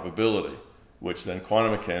of probability, which then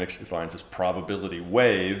quantum mechanics defines as probability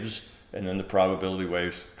waves, and then the probability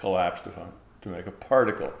waves collapse to make a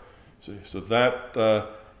particle. See, so that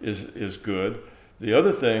is good. The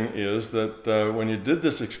other thing is that when you did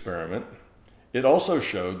this experiment, it also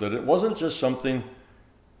showed that it wasn't just something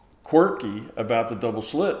quirky about the double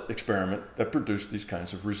slit experiment that produced these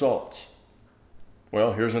kinds of results.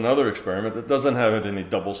 Well, here's another experiment that doesn't have any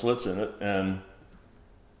double slits in it, and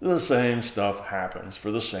the same stuff happens for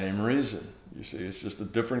the same reason. You see, it's just a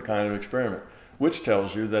different kind of experiment, which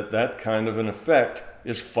tells you that that kind of an effect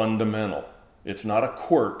is fundamental. It's not a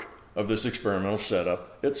quirk of this experimental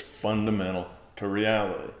setup. It's fundamental to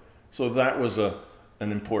reality. So that was an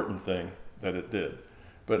important thing that it did.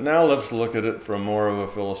 But now let's look at it from more of a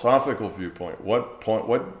philosophical viewpoint.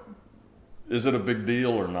 What is it a big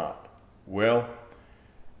deal or not? Well,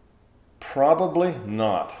 probably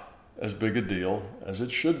not as big a deal as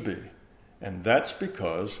it should be. And that's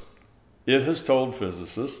because it has told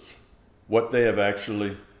physicists what they have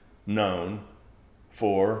actually known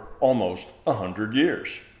for almost 100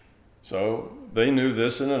 years. So they knew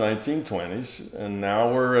this in the 1920s, and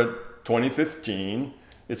now we're at 2015.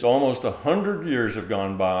 It's almost 100 years have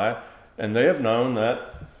gone by, and they have known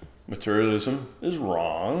that materialism is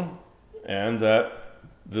wrong, and that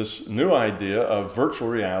this new idea of virtual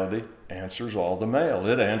reality answers all the mail.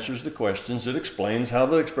 It answers the questions. It explains how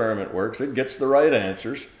the experiment works. It gets the right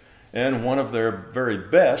answers. And one of their very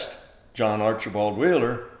best, John Archibald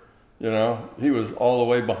Wheeler, you know, he was all the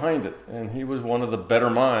way behind it, and he was one of the better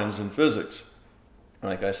minds in physics.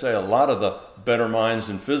 Like I say, a lot of the better minds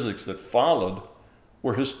in physics that followed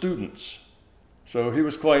were his students. So he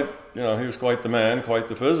was quite, you know, he was quite the man, quite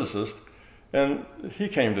the physicist, and he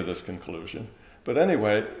came to this conclusion. But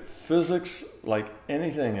anyway, physics, like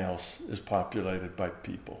anything else, is populated by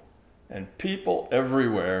people. And people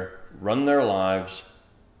everywhere run their lives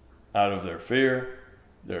out of their fear,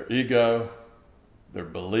 their ego, their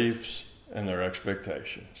beliefs, and their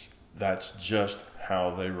expectations. That's just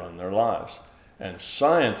how they run their lives. And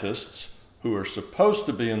scientists, who are supposed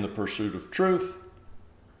to be in the pursuit of truth,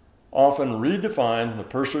 often redefine the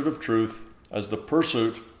pursuit of truth as the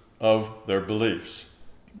pursuit of their beliefs.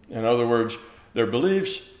 In other words, their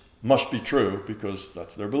beliefs must be true because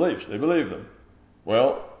that's their beliefs. They believe them.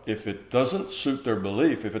 Well, if it doesn't suit their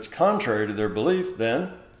belief, if it's contrary to their belief,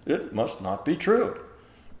 then it must not be true.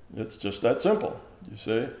 It's just that simple, you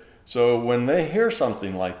see. So when they hear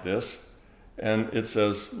something like this, and it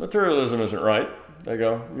says, materialism isn't right, they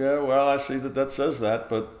go, yeah, well, I see that says that,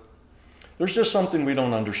 but there's just something we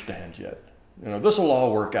don't understand yet. You know, this will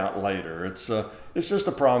all work out later. It's just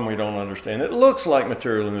a problem we don't understand. It looks like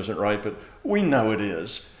materialism isn't right, but we know it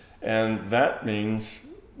is. And that means,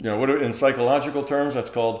 in psychological terms, that's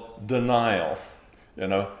called denial.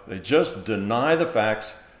 They just deny the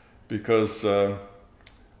facts because, like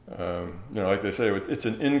they say, it's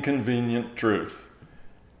an inconvenient truth.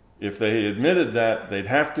 If they admitted that, they'd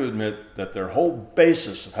have to admit that their whole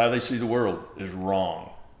basis of how they see the world is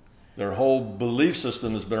wrong. Their whole belief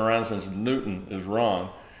system that's been around since Newton is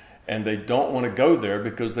wrong. And they don't want to go there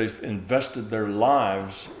because they've invested their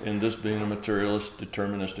lives in this being a materialist,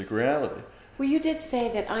 deterministic reality. Well, you did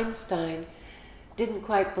say that Einstein didn't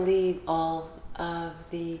quite believe all of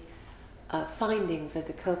the findings of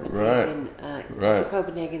the Copenhagen, the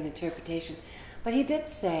Copenhagen interpretation. But he did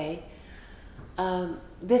say,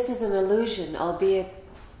 this is an illusion, albeit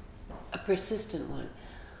a persistent one.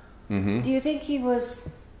 Mm-hmm. Do you think he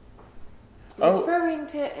was referring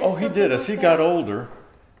to... he did. As he got older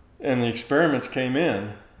and the experiments came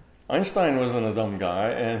in, Einstein wasn't a dumb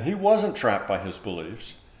guy, and he wasn't trapped by his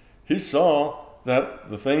beliefs. He saw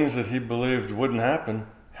that the things that he believed wouldn't happen,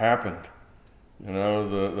 happened.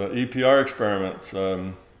 The EPR experiments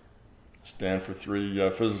stand for three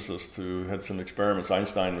physicists who had some experiments.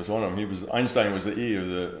 Einstein was one of them. Einstein was the E of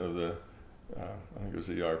the I think it was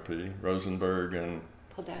the ERP, Rosenberg and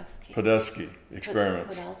Podolsky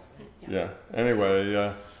experiments. Yeah.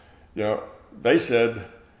 Anyway, they said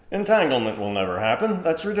entanglement will never happen.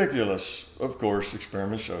 That's ridiculous. Of course,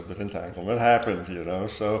 experiments showed that entanglement happened.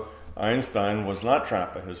 So Einstein was not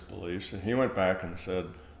trapped by his beliefs, and he went back and said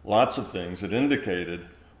lots of things that indicated,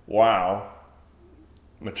 wow,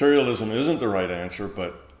 materialism isn't the right answer,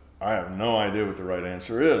 but I have no idea what the right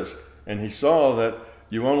answer is. And he saw that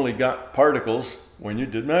you only got particles when you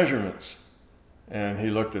did measurements. And he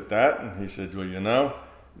looked at that and he said, well,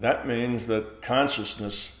 that means that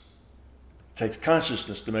consciousness takes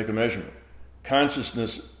consciousness to make a measurement.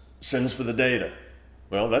 Consciousness sends for the data.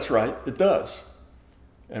 Well, that's right, it does.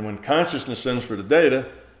 And when consciousness sends for the data,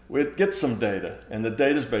 it gets some data, and the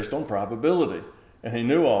data is based on probability. And he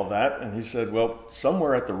knew all that, and he said, well,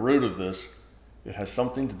 somewhere at the root of this, it has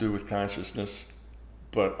something to do with consciousness,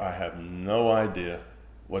 but I have no idea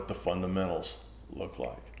what the fundamentals look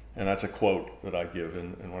like. And that's a quote that I give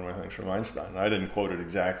in one of my things from Einstein. I didn't quote it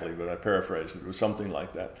exactly, but I paraphrased it. It was something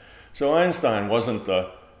like that. So Einstein wasn't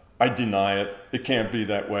I deny it, it can't be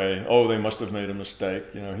that way, oh, they must have made a mistake.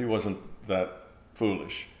 He wasn't that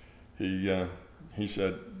foolish. He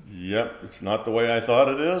said, yep, it's not the way I thought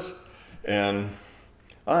it is, and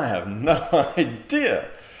I have no idea.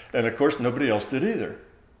 And of course, nobody else did either.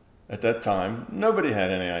 At that time, nobody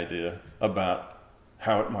had any idea about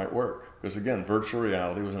how it might work. Because again, virtual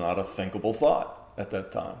reality was not a thinkable thought at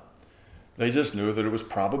that time. They just knew that it was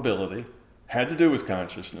probability, had to do with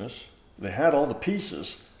consciousness. They had all the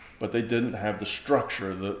pieces, but they didn't have the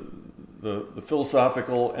structure, the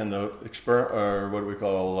philosophical and the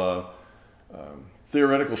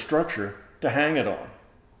theoretical structure to hang it on.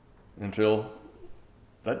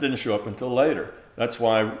 That didn't show up until later. That's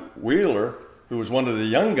why Wheeler, who was one of the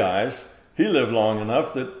young guys, he lived long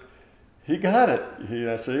enough that he got it.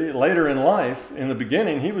 Later in life, in the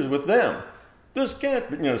beginning, he was with them. This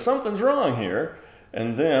can't be, something's wrong here.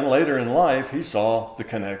 And then later in life, he saw the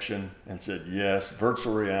connection and said, yes,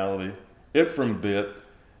 virtual reality, it from bit.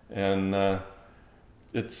 And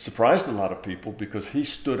it surprised a lot of people because he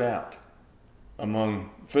stood out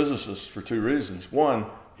among physicists for two reasons. One,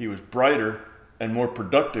 he was brighter and more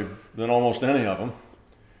productive than almost any of them.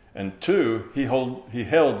 And two, he held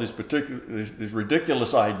these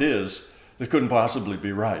ridiculous ideas that couldn't possibly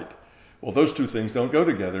be right. Well, those two things don't go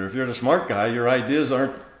together. If you're a smart guy, your ideas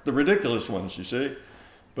aren't the ridiculous ones, you see.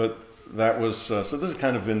 But that was, so this is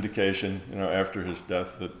kind of vindication, after his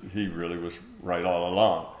death, that he really was right all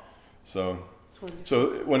along. So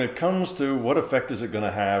when it comes to what effect is it going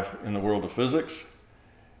to have in the world of physics,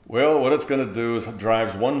 well, what it's going to do is it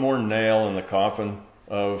drives one more nail in the coffin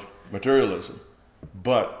of materialism.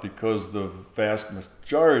 But because the vast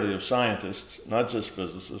majority of scientists, not just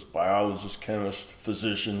physicists, biologists, chemists,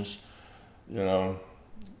 physicians,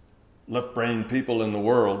 left-brain people in the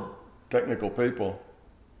world, technical people,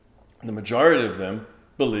 the majority of them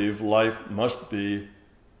believe life must be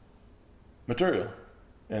material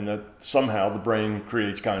and that somehow the brain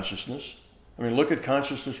creates consciousness. I mean, look at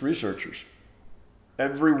consciousness researchers.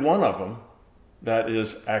 Every one of them that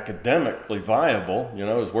is academically viable,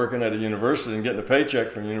 is working at a university and getting a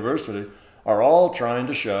paycheck from a university, are all trying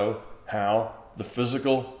to show how the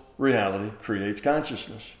physical reality creates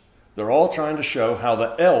consciousness. They're all trying to show how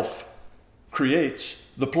the elf creates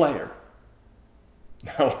the player.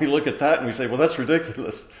 Now we look at that and we say, well, that's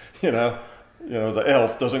ridiculous. the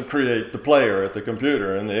elf doesn't create the player at the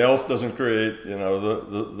computer, and the elf doesn't create,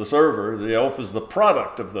 the server. The elf is the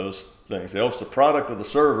product of those things. The elf's the product of the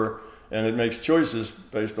server, and it makes choices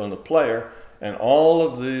based on the player. And all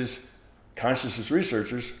of these consciousness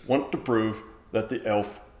researchers want to prove that the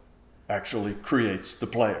elf actually creates the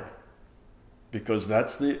player, because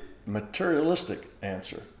that's the materialistic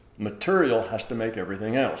answer. Material has to make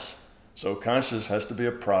everything else. So consciousness has to be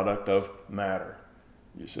a product of matter,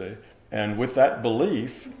 you see. And with that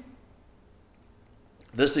belief,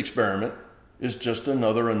 this experiment is just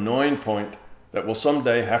another annoying point that will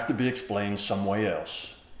someday have to be explained some way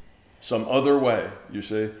else, some other way, you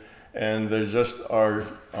see. And they just are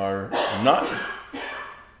not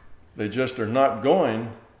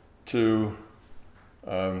going to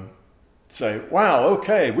say, wow,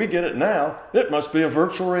 okay, we get it now. It must be a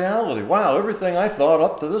virtual reality. Wow, everything I thought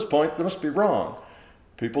up to this point must be wrong.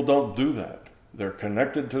 People don't do that. They're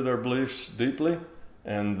connected to their beliefs deeply,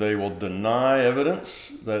 and they will deny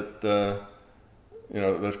evidence that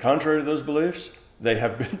that's contrary to those beliefs. They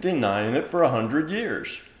have been denying it for 100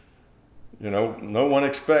 years. No one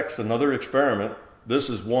expects another experiment. This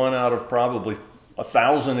is one out of probably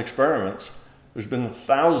 1,000 experiments. There's been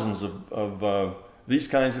thousands of these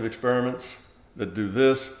kinds of experiments that do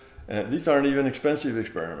this, and these aren't even expensive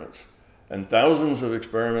experiments. And thousands of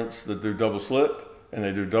experiments that do double slit, and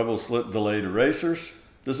they do double slit delayed erasers.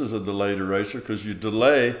 This is a delayed eraser because you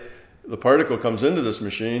delay, the particle comes into this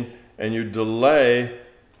machine, and you delay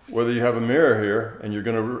whether you have a mirror here, and you're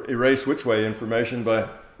going to erase which way information by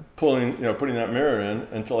putting that mirror in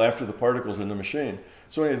until after the particle's in the machine.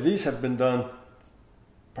 So anyway, these have been done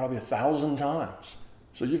probably 1,000 times.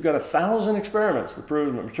 So you've got 1,000 experiments to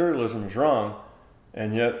prove that materialism is wrong,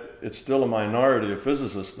 and yet it's still a minority of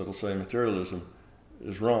physicists that will say materialism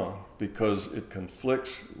is wrong because it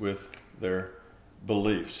conflicts with their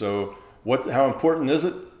belief. So how important is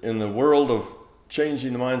it in the world of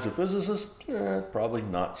changing the minds of physicists? Probably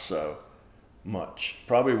not so much.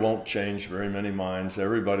 Probably won't change very many minds.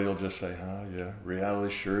 Everybody will just say, oh yeah,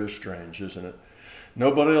 reality sure is strange, isn't it?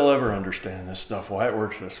 Nobody will ever understand this stuff, why it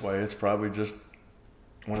works this way. It's probably just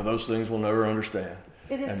one of those things we'll never understand.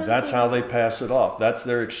 And that's how they pass it off. That's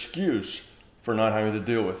their excuse for not having to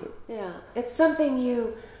deal with it. Yeah, it's something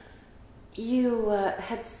you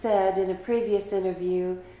had said in a previous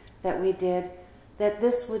interview that we did, that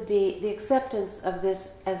this would be, the acceptance of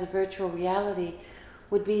this as a virtual reality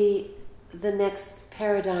would be the next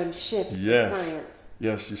paradigm shift for science.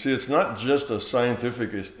 Yes, you see, it's not just a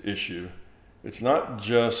scientific issue. It's not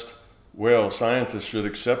just, well, scientists should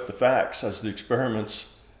accept the facts as the experiments,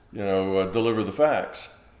 deliver the facts.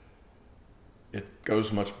 It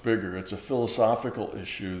goes much bigger. It's a philosophical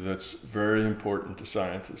issue that's very important to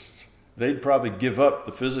scientists. They'd probably give up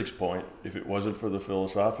the physics point if it wasn't for the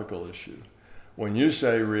philosophical issue. When you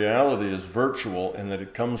say reality is virtual and that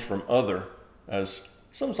it comes from other, as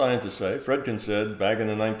some scientists say, Fredkin said back in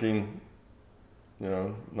the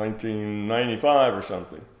 1995 or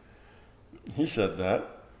something, he said that.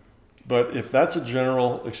 But if that's a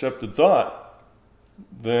general accepted thought,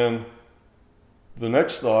 then the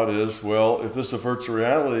next thought is, well, if this is a virtual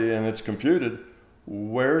reality and it's computed,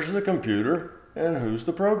 where's the computer and who's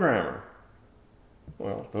the programmer?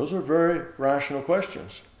 Well, those are very rational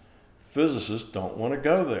questions. Physicists don't want to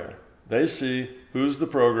go there. They see who's the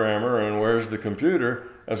programmer and where's the computer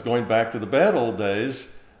as going back to the bad old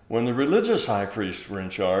days when the religious high priests were in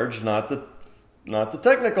charge, not the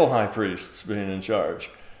technical high priests being in charge.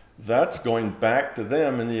 That's going back to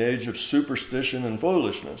them in the age of superstition and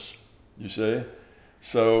foolishness, you see?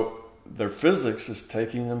 So their physics is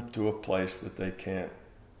taking them to a place that they can't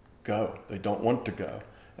go. They don't want to go.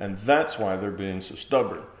 And that's why they're being so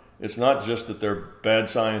stubborn. It's not just that they're bad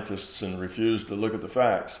scientists and refuse to look at the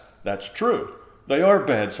facts. That's true. They are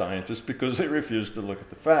bad scientists because they refuse to look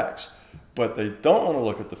at the facts. But they don't want to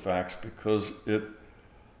look at the facts because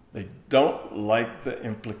they don't like the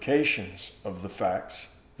implications of the facts,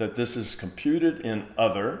 that this is computed in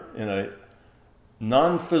a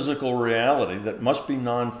non-physical reality that must be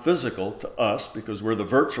non-physical to us because we're the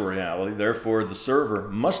virtual reality. Therefore, the server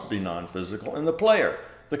must be non-physical, and the player,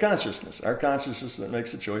 the consciousness, our consciousness that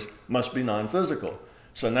makes the choice, must be non-physical.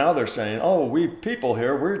 So now they're saying, oh, we people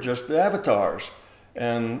here, we're just the avatars.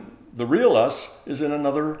 And the real us is in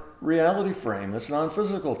another reality frame that's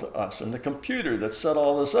non-physical to us. And the computer that set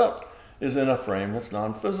all this up is in a frame that's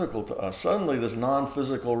non-physical to us. Suddenly this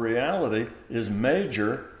non-physical reality is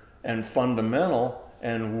major and fundamental,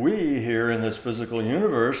 and we here in this physical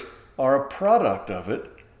universe are a product of it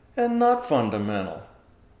and not fundamental.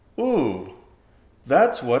 Ooh,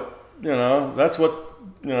 that's what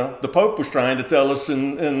the Pope was trying to tell us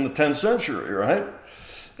in the 10th century, right?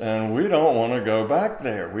 And we don't want to go back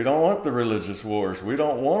there. We don't want the religious wars. We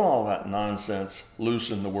don't want all that nonsense loose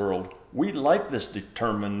in the world. We like this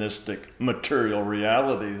deterministic material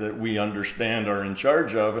reality that we understand are in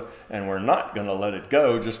charge of, and we're not going to let it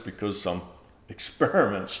go just because some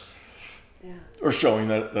experiments are showing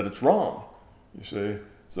that it's wrong. You see?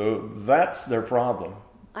 So that's their problem.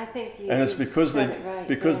 I think and it's because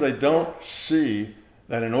they don't see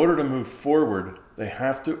that in order to move forward, they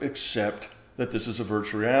have to accept that this is a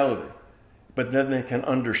virtual reality. But then they can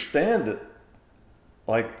understand it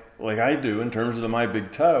like I do in terms of my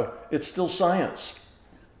big toe. It's still science.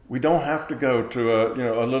 We don't have to go to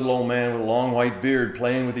a little old man with a long white beard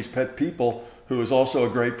playing with these pet people who is also a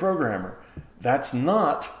great programmer. That's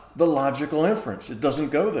not the logical inference. It doesn't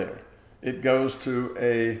go there. It goes to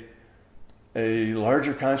a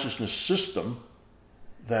larger consciousness system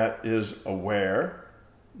that is aware,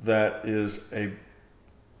 that is a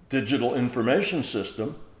digital information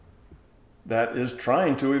system that is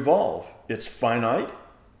trying to evolve. It's finite,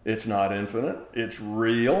 it's not infinite, it's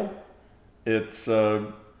real, it's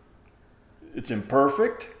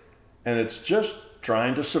imperfect, and it's just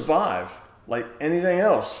trying to survive like anything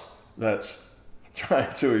else that's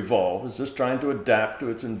trying to evolve. It's just trying to adapt to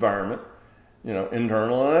its environment,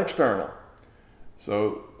 internal and external.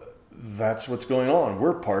 So that's what's going on.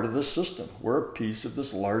 We're part of this system. We're a piece of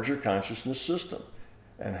this larger consciousness system.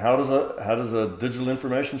 And how does a digital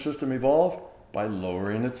information system evolve? By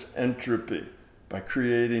lowering its entropy, by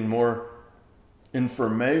creating more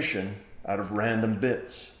information out of random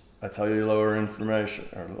bits. That's how you lower information,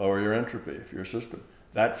 or lower your entropy if you're a system.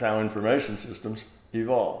 That's how information systems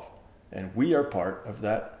evolve. And we are part of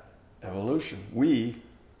that evolution. We,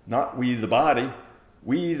 not we the body,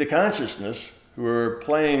 we the consciousness who are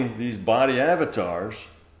playing these body avatars,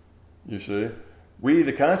 you see, we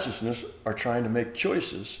the consciousness are trying to make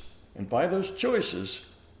choices, and by those choices,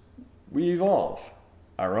 we evolve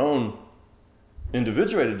our own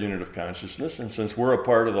individuated unit of consciousness, and since we're a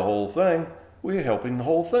part of the whole thing, we're helping the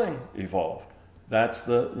whole thing evolve. That's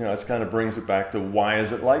it kind of brings it back to why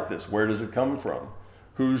is it like this? Where does it come from?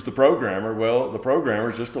 Who's the programmer? Well, the programmer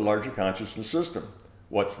is just a larger consciousness system.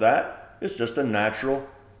 What's that? It's just a natural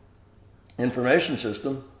information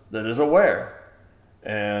system that is aware,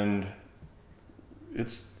 and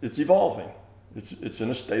it's evolving. It's in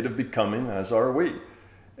a state of becoming, as are we,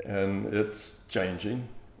 and it's changing,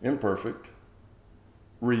 imperfect,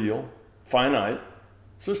 real, finite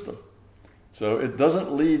system. So it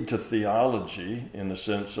doesn't lead to theology in the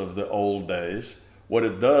sense of the old days. What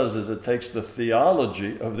it does is it takes the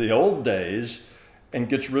theology of the old days and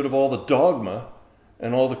gets rid of all the dogma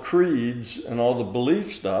and all the creeds and all the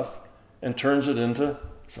belief stuff and turns it into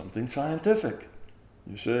something scientific,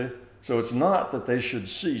 you see? So it's not that they should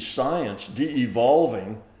see science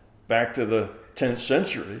de-evolving back to the 10th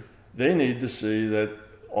century. They need to see that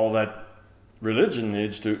all that religion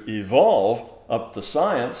needs to evolve up to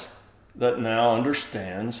science that now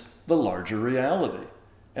understands the larger reality.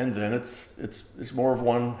 And then it's more of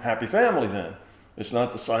one happy family then. It's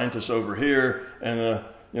not the scientists over here and the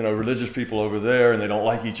religious people over there, and they don't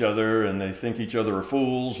like each other and they think each other are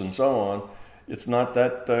fools and so on. It's not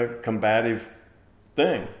that combative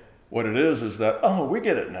thing. What it is that, oh, we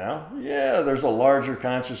get it now. Yeah, there's a larger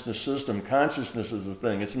consciousness system. Consciousness is a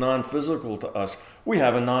thing. It's non-physical to us. We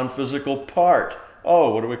have a non-physical part.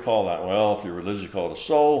 Oh, what do we call that? Well, if you're religious, you call it a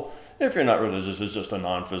soul. If you're not religious, it's just a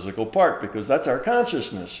non-physical part, because that's our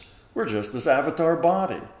consciousness. We're just this avatar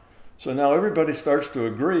body. So now everybody starts to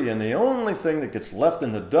agree, and the only thing that gets left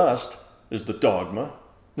in the dust is the dogma,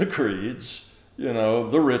 the creeds,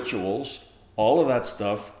 the rituals. All of that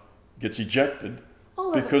stuff gets ejected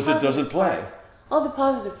because it doesn't play. All the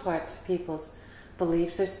positive parts of people's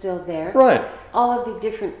beliefs are still there. Right. All of the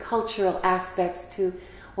different cultural aspects to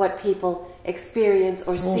what people experience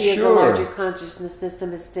or see as a larger consciousness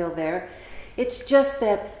system is still there. It's just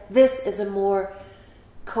that this is a more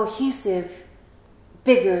cohesive,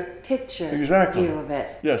 bigger picture view of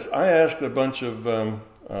it. Yes, I asked a bunch of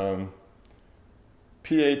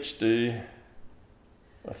PhD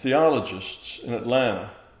theologists in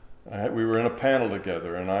Atlanta. We were in a panel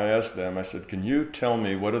together, and I asked them, I said, can you tell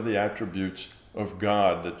me what are the attributes of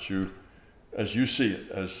God that you, as you see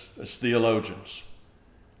it, as theologians?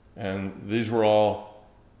 And these were all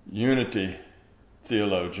unity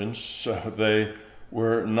theologians, so they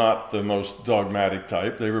were not the most dogmatic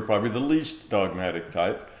type. They were probably the least dogmatic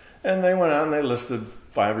type. And they went out and they listed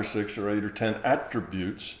 5 or 6 or 8 or 10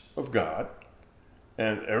 attributes of God,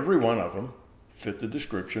 and every one of them fit the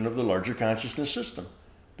description of the larger consciousness system,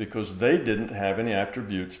 because they didn't have any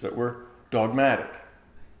attributes that were dogmatic.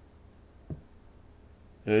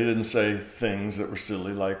 They didn't say things that were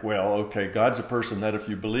silly like, well, okay, God's a person that if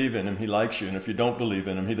you believe in him, he likes you, and if you don't believe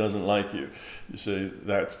in him, he doesn't like you. You see,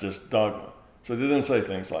 that's just dogma. So they didn't say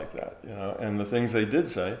things like that, and the things they did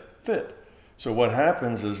say fit. So what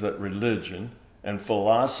happens is that religion and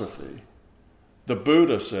philosophy, the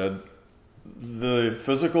Buddha said, the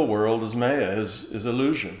physical world is maya, is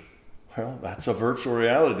illusion. Well, that's a virtual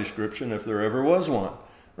reality description if there ever was one,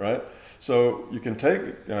 right? So you can take,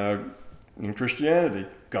 in Christianity,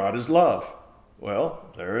 God is love. Well,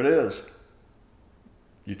 there it is.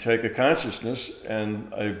 You take a consciousness,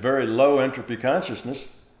 and a very low entropy consciousness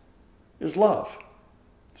is love.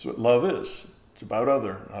 That's what love is. It's about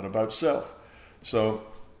other, not about self. So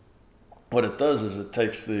what it does is it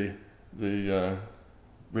takes the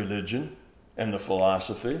religion and the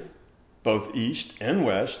philosophy, both East and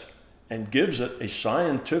West, and gives it a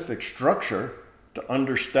scientific structure to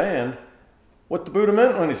understand what the Buddha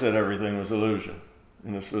meant when he said everything was illusion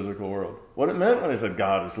in this physical world. What it meant when he said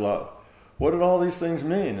God is love. What did all these things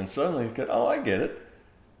mean? And suddenly you get, oh, I get it.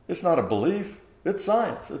 It's not a belief. It's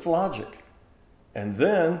science. It's logic. And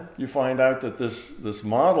then you find out that this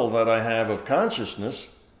model that I have of consciousness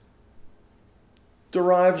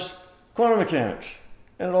derives quantum mechanics.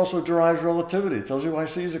 And it also derives relativity. It tells you why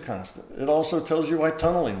C is a constant. It also tells you why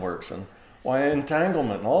tunneling works and why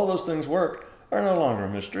entanglement and all those things work are no longer a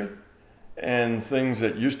mystery. And things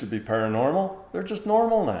that used to be paranormal, they're just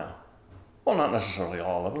normal now. Well, not necessarily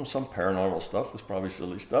all of them. Some paranormal stuff was probably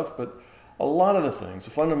silly stuff, but a lot of the things,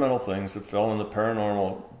 the fundamental things that fell in the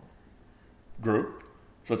paranormal group,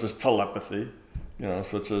 such as telepathy,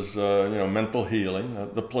 such as mental healing,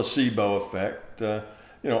 the placebo effect,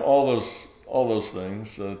 all those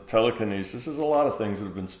things, telekinesis. There's a lot of things that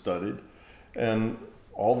have been studied, and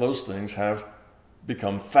all those things have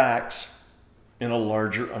become facts in a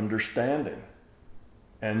larger understanding.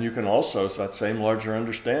 And you can also, so that same larger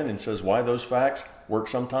understanding says why those facts work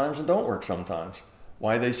sometimes and don't work sometimes,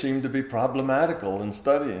 why they seem to be problematical in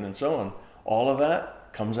studying and so on. All of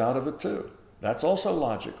that comes out of it too. That's also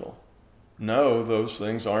logical. No, those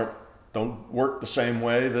things don't work the same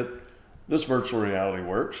way that this virtual reality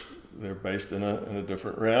works. They're based in a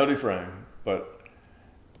different reality frame. But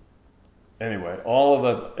anyway,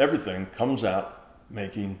 everything comes out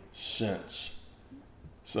making sense.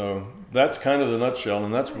 So that's kind of the nutshell,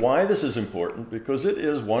 and that's why this is important, because it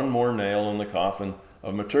is one more nail in the coffin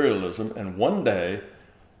of materialism, and one day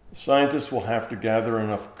scientists will have to gather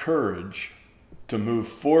enough courage to move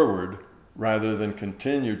forward rather than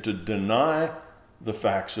continue to deny the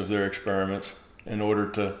facts of their experiments in order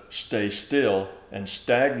to stay still and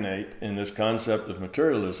stagnate in this concept of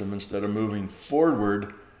materialism instead of moving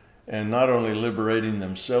forward and not only liberating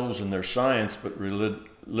themselves and their science, but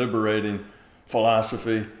liberating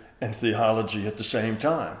philosophy and theology at the same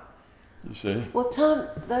time. You see? Well, Tom,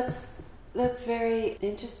 that's very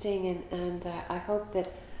interesting, and I hope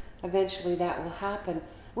that eventually that will happen.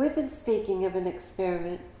 We've been speaking of an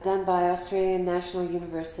experiment done by Australian National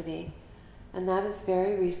University, and that is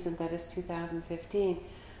very recent, that is 2015.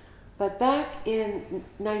 But back in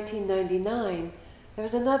 1999, there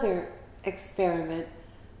was another experiment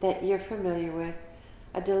that you're familiar with,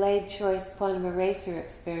 a delayed choice quantum eraser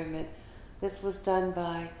experiment. This was done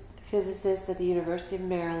by physicists at the University of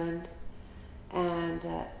Maryland and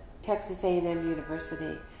Texas A&M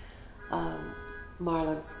University,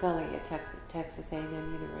 Marlon Scully at Texas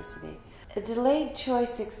A&M University. A delayed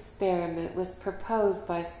choice experiment was proposed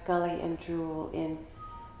by Scully and Joule in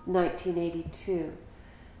 1982.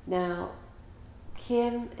 Now,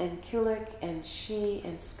 Kim and Kulik and Shi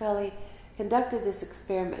and Scully conducted this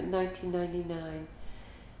experiment in 1999.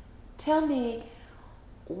 Tell me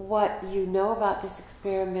what you know about this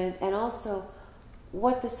experiment and also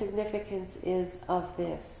what the significance is of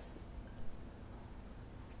this.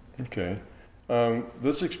 Okay.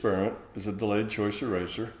 This experiment is a delayed choice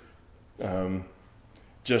eraser.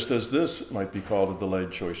 Just as this might be called a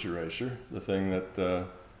delayed choice eraser, the thing that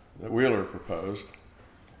Wheeler proposed.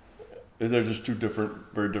 They're just two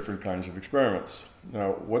very different kinds of experiments.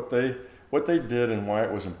 Now, what they did and why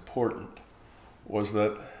it was important was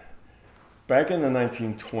that back in the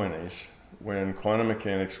 1920s, when quantum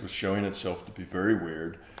mechanics was showing itself to be very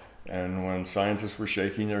weird, and when scientists were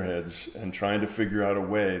shaking their heads and trying to figure out a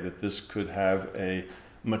way that this could have a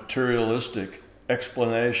materialistic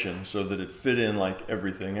explanation so that it fit in like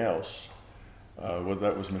everything else,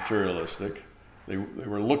 that was materialistic. They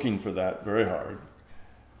were looking for that very hard.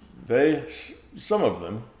 Some of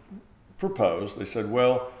them proposed, they said,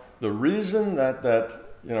 well, the reason that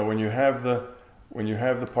when you have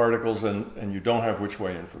the particles and you don't have which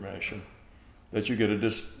way information, that you get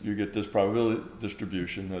this probability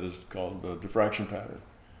distribution that is called the diffraction pattern.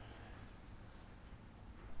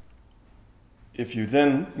 if you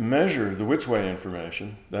then measure the which way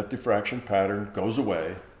information, that diffraction pattern goes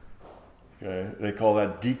away. Okay? They call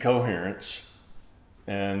that decoherence.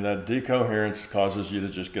 And that decoherence causes you to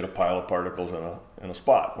just get a pile of particles in a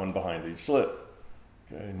spot, one behind each slit.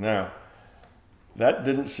 Okay? Now, that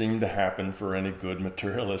didn't seem to happen for any good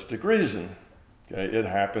materialistic reason. Okay? It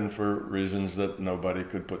happened for reasons that nobody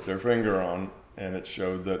could put their finger on, and it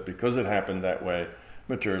showed that because it happened that way,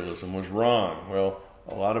 materialism was wrong. Well,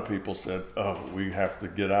 a lot of people said, oh, we have to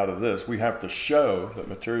get out of this. We have to show that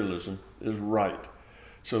materialism is right.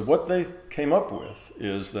 So what they came up with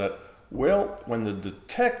is that, well, when the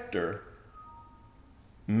detector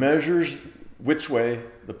measures which way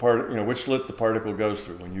the which slit the particle goes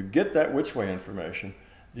through, when you get that which way information,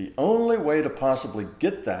 the only way to possibly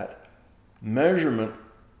get that measurement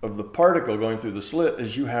of the particle going through the slit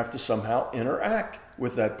is you have to somehow interact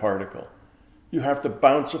with that particle. You have to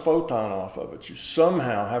bounce a photon off of it. You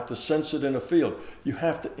somehow have to sense it in a field. You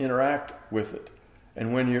have to interact with it.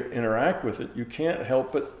 And when you interact with it, you can't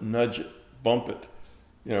help but nudge it, bump it,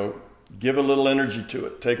 give a little energy to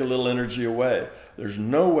it, take a little energy away. There's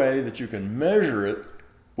no way that you can measure it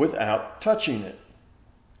without touching it,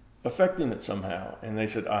 affecting it somehow. And they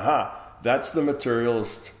said, aha, that's the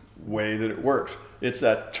materialist way that it works. It's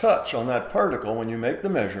that touch on that particle when you make the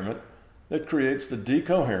measurement that creates the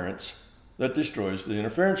decoherence that destroys the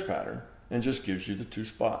interference pattern and just gives you the two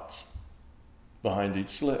spots behind each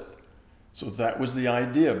slit. So that was the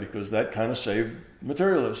idea, because that kind of saved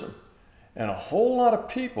materialism. And a whole lot of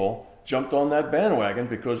people jumped on that bandwagon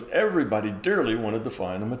because everybody dearly wanted to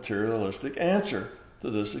find a materialistic answer to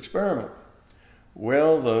this experiment.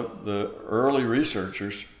 Well, the early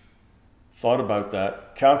researchers thought about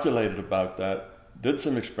that, calculated about that, did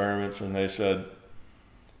some experiments, and they said,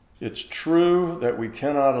 it's true that we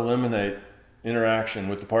cannot eliminate interaction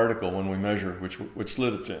with the particle when we measure which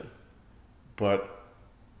slit it's in. But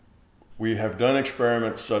we have done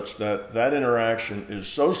experiments such that that interaction is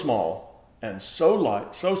so small and so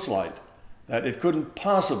slight that it couldn't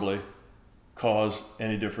possibly cause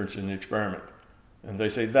any difference in the experiment. And they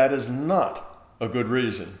say that is not a good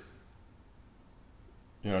reason.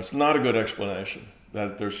 It's not a good explanation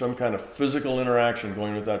that there's some kind of physical interaction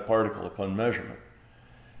going with that particle upon measurement.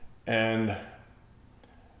 And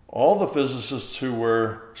all the physicists who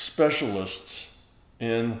were specialists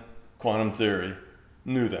in quantum theory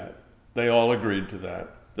knew that. They all agreed to that.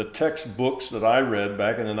 The textbooks that I read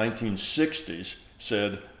back in the 1960s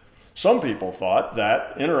said some people thought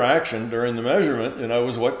that interaction during the measurement,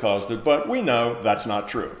 was what caused it, but we know that's not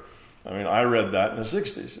true. I read that in the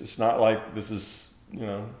 60s. It's not like this is,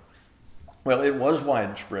 well, it was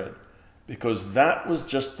widespread because that was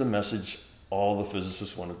just the message all the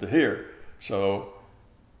physicists wanted to hear. So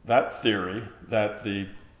that theory that the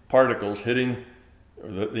particles hitting, or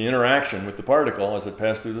the interaction with the particle as it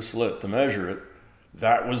passed through the slit to measure it,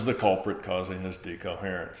 that was the culprit causing this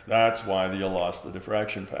decoherence. That's why you lost the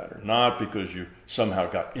diffraction pattern. Not because you somehow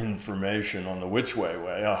got information on the which way.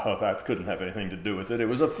 Oh, that couldn't have anything to do with it. It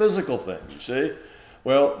was a physical thing, you see.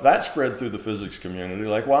 Well, that spread through the physics community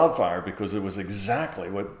like wildfire because it was exactly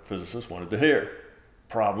what physicists wanted to hear.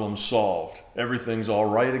 Problem solved. Everything's all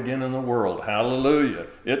right again in the world. Hallelujah.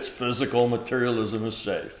 It's physical. Materialism is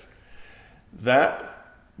safe.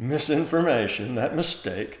 That misinformation, that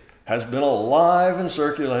mistake, has been alive and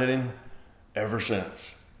circulating ever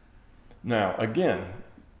since. Now, again,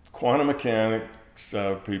 quantum mechanics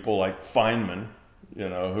people like Feynman,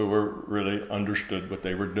 who were really understood what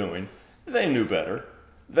they were doing, they knew better.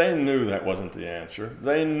 They knew that wasn't the answer.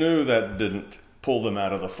 They knew that didn't pull them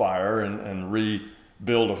out of the fire and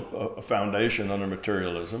rebuild a foundation under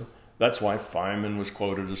materialism. That's why Feynman was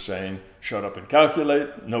quoted as saying, shut up and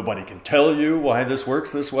calculate. Nobody can tell you why this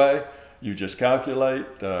works this way. You just calculate.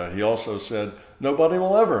 He also said, nobody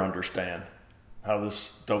will ever understand how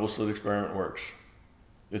this double slit experiment works.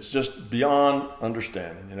 It's just beyond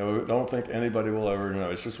understanding. Don't think anybody will ever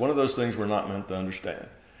know. It's just one of those things we're not meant to understand.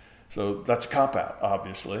 So that's a cop-out,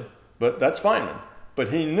 obviously, but that's Feynman.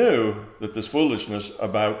 But he knew that this foolishness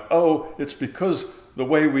about, it's because the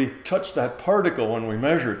way we touch that particle when we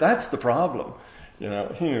measure it, that's the problem. He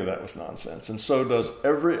knew that was nonsense. And so does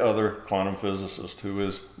every other quantum physicist who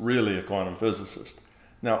is really a quantum physicist.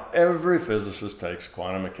 Now, every physicist takes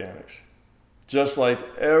quantum mechanics. Just like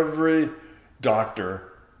every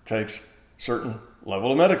doctor takes certain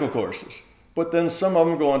level of medical courses. But then some of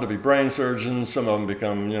them go on to be brain surgeons, some of them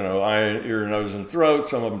become, eye, ear, nose, and throat,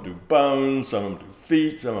 some of them do bones, some of them do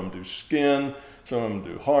feet, some of them do skin, some of them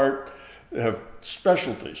do heart. They have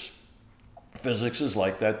specialties. Physics is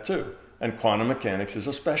like that too. And quantum mechanics is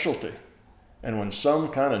a specialty. And when some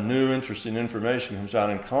kind of new interesting information comes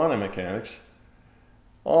out in quantum mechanics,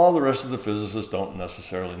 All the rest of the physicists don't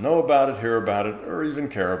necessarily know about it, hear about it, or even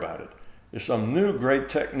care about it. If some new great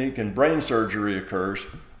technique in brain surgery occurs,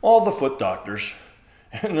 all the foot doctors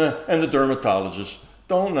and the dermatologists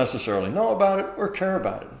don't necessarily know about it or care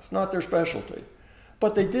about it. It's not their specialty.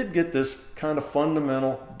 But they did get this kind of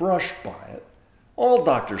fundamental brush by it. All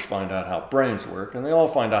doctors find out how brains work, and they all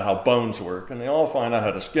find out how bones work, and they all find out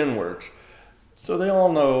how the skin works. So they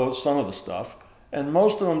all know some of the stuff. And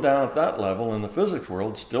most of them down at that level in the physics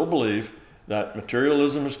world still believe that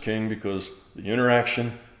materialism is king because the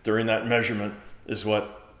interaction during that measurement is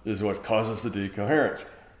what causes the decoherence.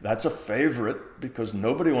 That's a favorite because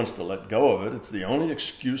nobody wants to let go of it. It's the only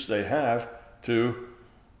excuse they have to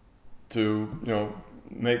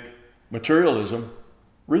make materialism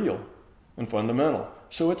real and fundamental.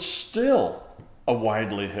 So it's still a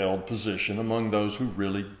widely held position among those who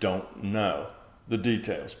really don't know the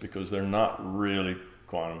details because they're not really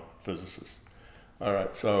quantum physicists. All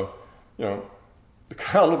right, so, the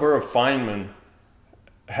caliber of Feynman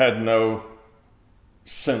had no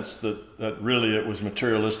sense that really it was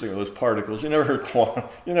materialistic of those particles. You never heard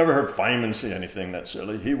Feynman say anything that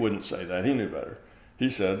silly. He wouldn't say that. He knew better. He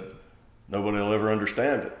said, nobody will ever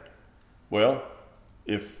understand it. Well,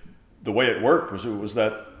 if the way it worked was it was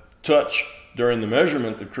that touch during the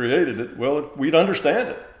measurement that created it, well, we'd understand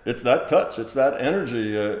it. It's that touch, it's that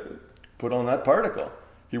energy put on that particle.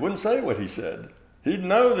 He wouldn't say what he said. He'd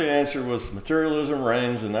know the answer was materialism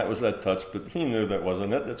reigns and that was that touch, but he knew that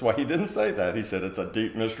wasn't it. That's why he didn't say that. He said it's a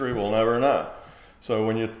deep mystery, we'll never know. So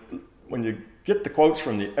when you get the quotes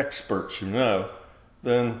from the experts who know,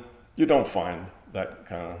 then you don't find that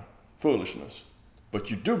kind of foolishness. But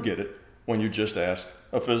you do get it when you just ask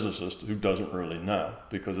a physicist who doesn't really know,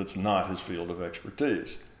 because it's not his field of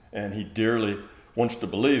expertise. And he dearly wants to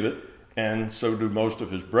believe it, and so do most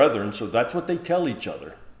of his brethren, so that's what they tell each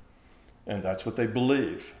other. And that's what they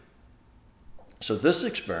believe. So this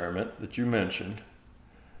experiment that you mentioned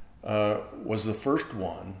was the first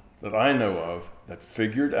one that I know of that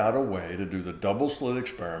figured out a way to do the double slit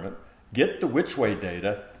experiment, get the which way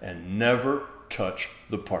data, and never touch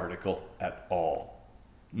the particle at all.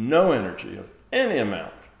 No energy of any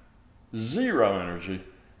amount, zero energy,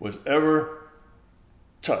 was ever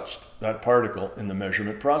touched that particle in the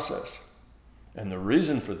measurement process. And the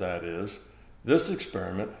reason for that is this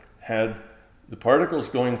experiment had the particles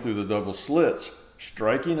going through the double slits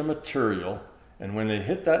striking a material, and when they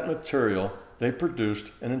hit that material, they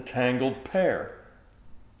produced an entangled pair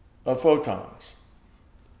of photons.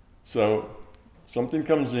 So something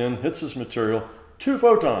comes in, hits this material, two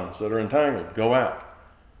photons that are entangled go out.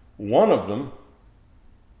 One of them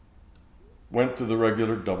went to the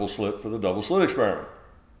regular double slit for the double slit experiment.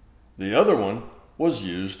 The other one was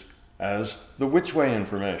used as the which way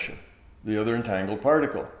information, the other entangled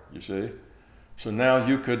particle, you see. So now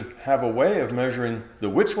you could have a way of measuring the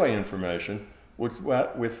which way information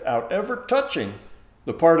without ever touching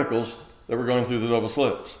the particles that were going through the double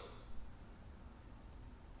slits.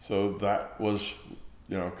 So that was,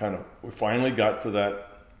 we finally got to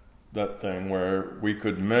that thing where we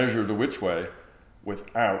could measure the which way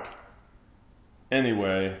without any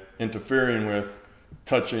way interfering with,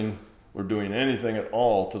 touching, or doing anything at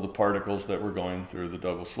all to the particles that were going through the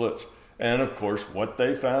double slits. And of course, what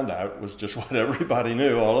they found out was just what everybody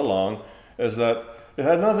knew all along, is that it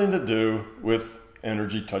had nothing to do with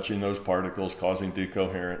energy touching those particles causing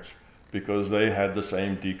decoherence, because they had the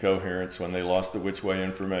same decoherence when they lost the which way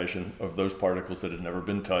information of those particles that had never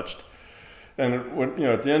been touched. And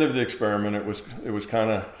at the end of the experiment, it was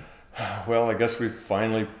kind of, well, I guess we've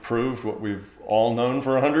finally proved what we've all known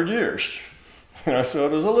for 100 years. So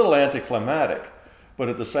it was a little anticlimactic, but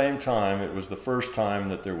at the same time, it was the first time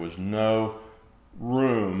that there was no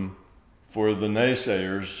room for the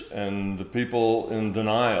naysayers and the people in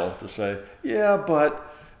denial to say, yeah,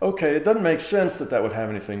 but okay, it doesn't make sense that would have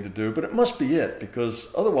anything to do, but it must be it, because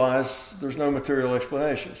otherwise there's no material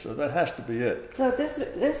explanation. So that has to be it. So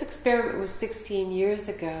this experiment was 16 years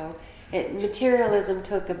ago. Materialism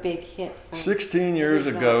took a big hit. 16 years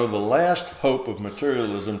ago, the last hope of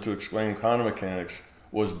materialism to explain quantum mechanics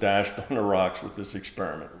was dashed on the rocks with this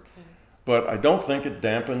experiment. Okay. But I don't think it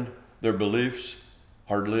dampened their beliefs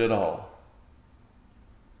hardly at all.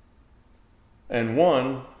 And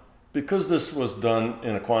one, because this was done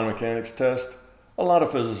in a quantum mechanics test, a lot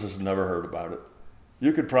of physicists never heard about it.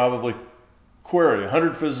 You could probably query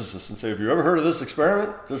 100 physicists and say, have you ever heard of this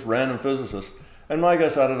experiment? Just random physicists. And my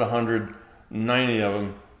guess, out of 100, 90 of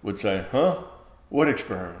them would say, huh? What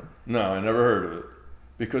experiment? No, I never heard of it.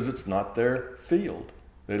 Because it's not their field.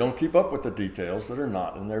 They don't keep up with the details that are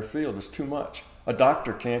not in their field. It's too much. A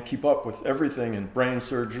doctor can't keep up with everything in brain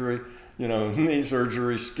surgery, knee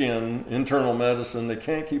surgery, skin, internal medicine. They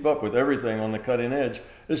can't keep up with everything on the cutting edge.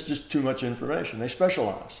 It's just too much information. They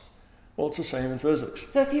specialize. Well, it's the same in physics.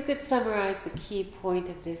 So if you could summarize the key point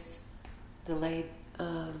of this delayed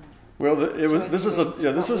this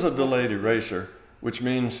was a delayed eraser, which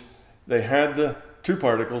means they had the two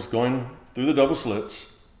particles going through the double slits,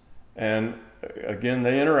 and again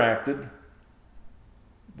they interacted.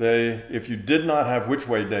 If you did not have which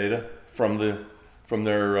way data from their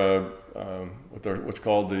what's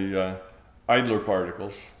called the idler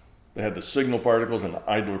particles, they had the signal particles and the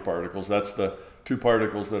idler particles. That's the two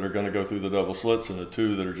particles that are going to go through the double slits, and the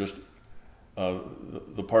two that are just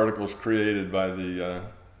the particles created by the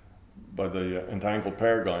entangled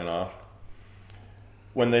pair going off.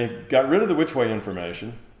 When they got rid of the which way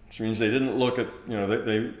information, which means they didn't look at,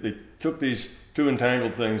 they took these two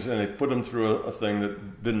entangled things and they put them through a thing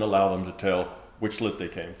that didn't allow them to tell which slit they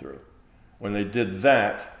came through. When they did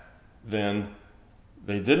that, then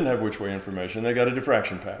they didn't have which way information. They got a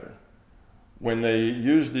diffraction pattern. When they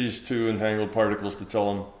used these two entangled particles to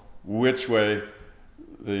tell them which way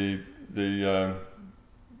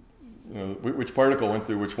which particle went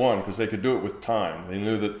through which one, because they could do it with time. They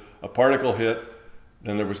knew that a particle hit,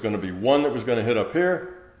 then there was going to be one that was going to hit up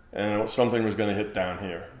here, and something was going to hit down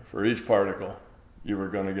here. For each particle, you were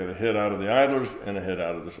going to get a hit out of the idlers and a hit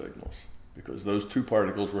out of the signals, because those two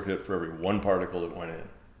particles were hit for every one particle that went in.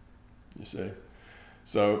 You see?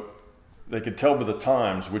 So they could tell by the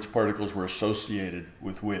times which particles were associated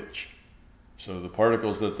with which. So the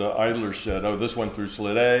particles that the idlers said, oh, this went through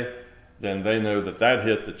slit A, then they know that that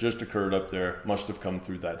hit that just occurred up there must have come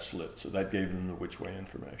through that slit. So that gave them the which way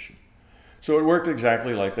information. So it worked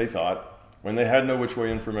exactly like they thought. When they had no which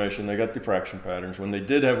way information, they got diffraction patterns. When they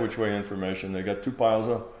did have which way information, they got two piles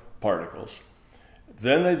of particles.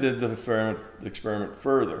 Then they did the experiment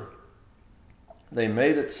further. They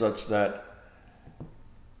made it such that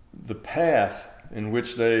the path in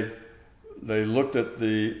which they looked at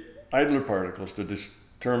the idler particles to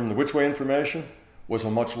determine the which way information was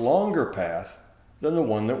a much longer path than the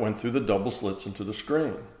one that went through the double slits into the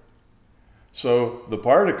screen. So the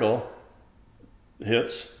particle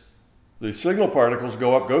hits, the signal particles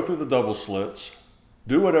go through the double slits,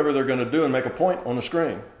 do whatever they're going to do, and make a point on the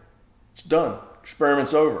screen. It's done.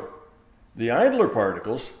 Experiment's over. The idler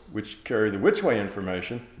particles, which carry the which way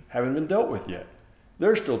information, haven't been dealt with yet.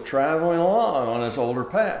 They're still traveling along on this older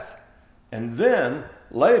path. And then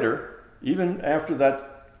later, even after that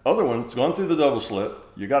other one's gone through the double slit,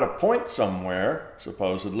 you got a point somewhere,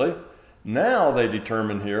 supposedly. Now they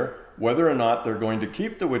determine here whether or not they're going to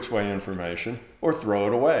keep the which way information or throw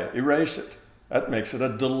it away, erase it. That makes it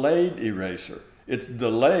a delayed eraser. It's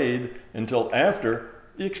delayed until after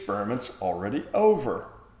the experiment's already over.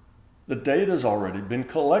 The data's already been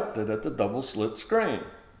collected at the double slit screen.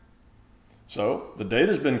 So the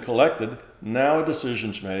data's been collected, now a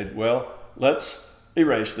decision's made, well, let's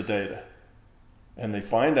erase the data. And they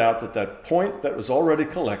find out that that point that was already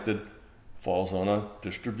collected falls on a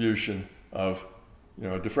distribution of,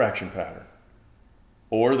 a diffraction pattern.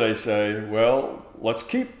 Or they say, well, let's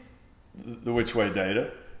keep the which way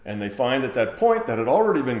data, and they find that that point that had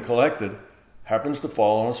already been collected happens to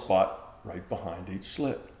fall on a spot right behind each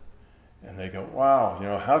slit. And they go,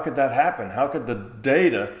 wow, how could that happen? How could the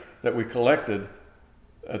data that we collected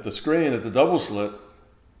at the screen at the double slit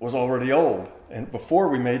was already old, and before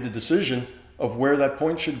we made the decision of where that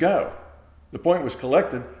point should go? The point was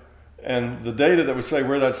collected, and the data that would say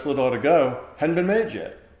where that slit ought to go hadn't been made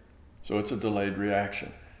yet. So it's a delayed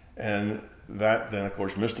reaction. And that then, of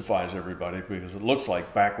course, mystifies everybody, because it looks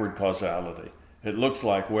like backward causality. It looks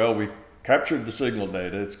like, well, we captured the signal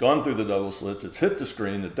data, it's gone through the double slits, it's hit the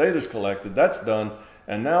screen, the data's collected, that's done,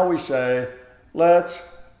 and now we say, let's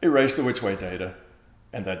erase the which way data,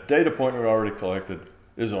 and that data point we already collected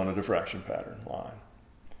is on a diffraction pattern line,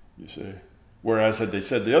 you see. Whereas had they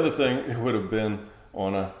said the other thing, it would have been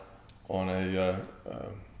on a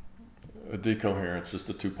decoherence, just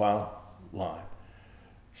a two-pile line.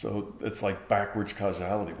 So it's like backwards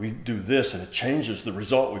causality. We do this and it changes the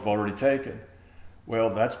result we've already taken.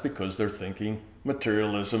 Well, that's because they're thinking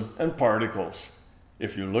materialism and particles.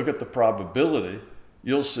 If you look at the probability,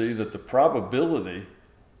 you'll see that the probability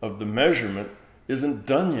of the measurement isn't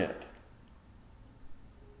done yet.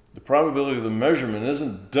 The probability of the measurement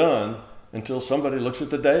isn't done until somebody looks at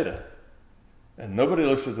the data. And nobody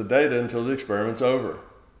looks at the data until the experiment's over.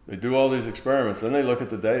 They do all these experiments, then they look at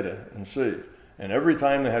the data and see. And every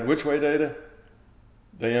time they had which way data,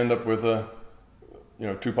 they end up with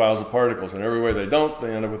two piles of particles. And every way they don't,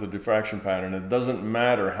 they end up with a diffraction pattern. It doesn't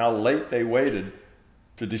matter how late they waited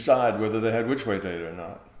to decide whether they had which way data or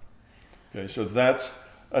not. Okay, so that's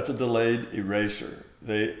That's a delayed eraser.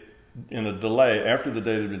 In a delay, after the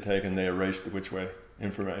data had been taken, they erased the which way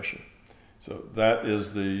information. So that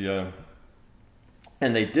is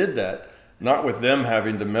and they did that not with them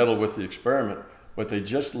having to meddle with the experiment, but they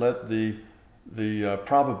just let the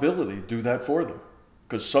probability do that for them.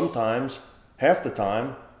 Because sometimes, half the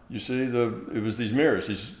time, you see it was these mirrors,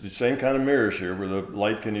 the same kind of mirrors here, where the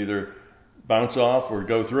light can either bounce off or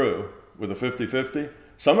go through with a 50-50.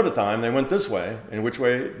 Some of the time they went this way, and which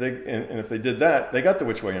way and if they did that, they got the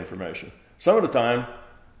which way information. Some of the time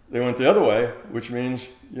they went the other way, which means,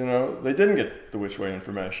 they didn't get the which way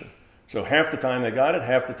information. So half the time they got it,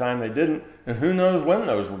 half the time they didn't, and who knows when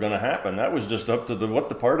those were going to happen. That was just up to what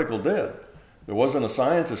the particle did. There wasn't a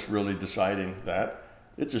scientist really deciding that.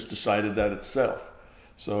 It just decided that itself.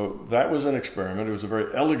 So that was an experiment. It was a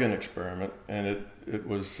very elegant experiment, and it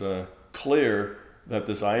was clear that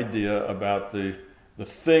this idea about the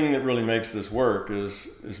thing that really makes this work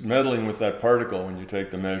is meddling with that particle when you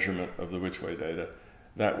take the measurement of the which way data.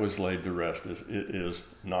 That was laid to rest.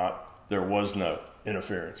 There was no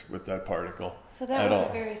interference with that particle. So that was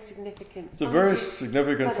a very significant It's a very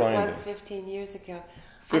significant finding. It was 15 years ago.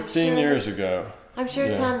 15 years ago. I'm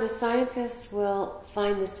sure, Tom, the scientists will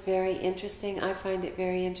find this very interesting. I find it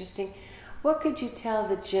very interesting. What could you tell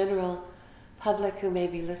the general public who may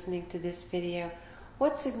be listening to this video?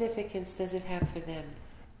 What significance does it have for them?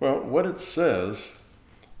 Well, what it says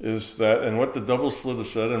is that, and what the double slit has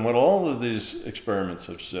said, and what all of these experiments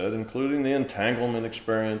have said, including the entanglement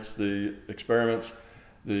experiments, the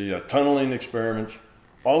tunneling experiments,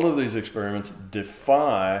 all of these experiments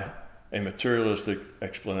defy a materialistic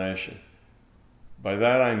explanation. By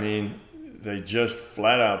that I mean they just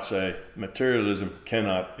flat out say materialism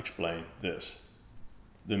cannot explain this.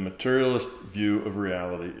 The materialist view of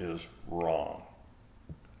reality is wrong.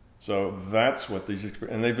 So that's what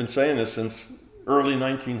and they've been saying this since early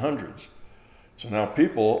 1900s. So now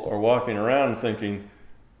people are walking around thinking,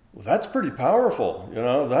 well, that's pretty powerful.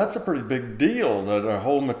 That's a pretty big deal that our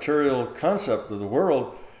whole material concept of the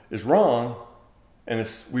world is wrong. And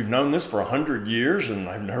we've known this for 100 years, and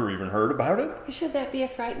I've never even heard about it. Should that be a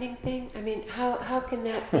frightening thing? I mean, how can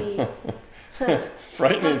that be?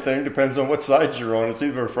 Frightening thing depends on what side you're on. It's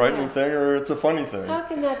either a frightening thing or it's a funny thing. How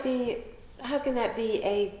can that be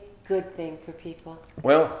a good thing for people?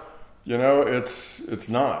 Well, it's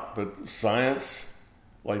not. But science,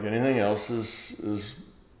 like anything else, is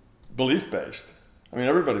belief-based. I mean,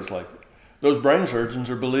 everybody's like it. Those brain surgeons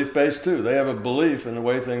are belief-based too. They have a belief in the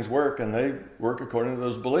way things work, and they work according to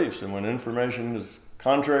those beliefs. And when information is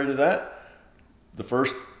contrary to that, the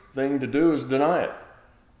first thing to do is deny it.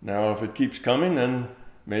 Now, if it keeps coming, then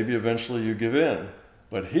maybe eventually you give in.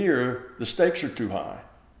 But here, the stakes are too high.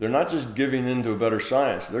 They're not just giving in to a better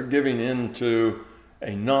science. They're giving in to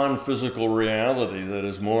a non-physical reality that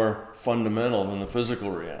is more fundamental than the physical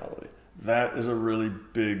reality. That is a really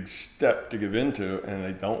big step to give into, and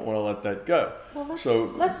they don't want to let that go. Well,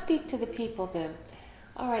 let's speak to the people then.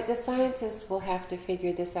 All right, the scientists will have to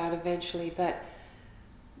figure this out eventually, but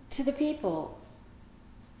to the people,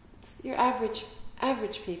 your average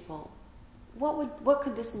people, what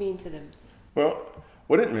could this mean to them? Well,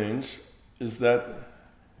 what it means is that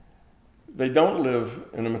they don't live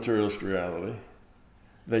in a materialist reality.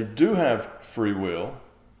 They do have free will.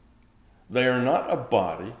 They are not a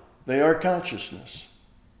body. They are consciousness.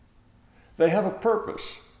 They have a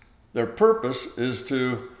purpose. Their purpose is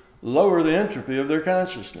to lower the entropy of their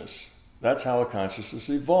consciousness. That's how a consciousness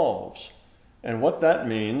evolves. And what that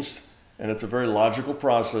means, and it's a very logical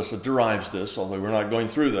process that derives this, although we're not going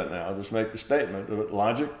through that now, just make the statement, but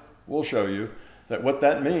logic will show you that what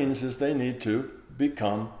that means is they need to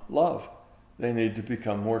become love. They need to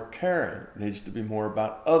become more caring. It needs to be more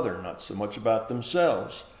about other, not so much about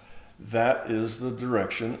themselves. That is the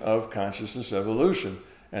direction of consciousness evolution.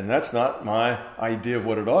 And that's not my idea of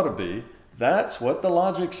what it ought to be. That's what the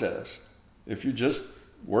logic says. If you just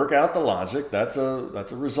work out the logic, that's a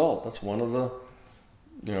result. That's one of the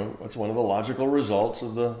logical results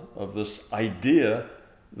of this idea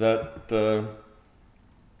that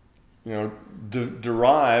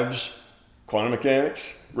derives quantum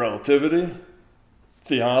mechanics, relativity,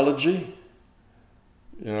 theology.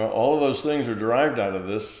 All of those things are derived out of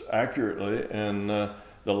this accurately, and the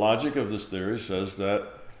logic of this theory says that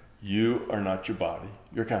you are not your body,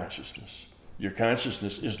 your consciousness. Your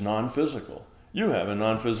consciousness is non-physical. You have a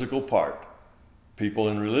non-physical part. People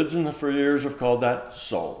in religion for years have called that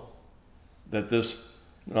soul. That this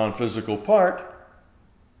non-physical part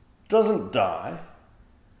doesn't die.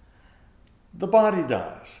 The body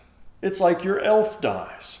dies. It's like your elf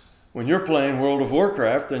dies. When you're playing World of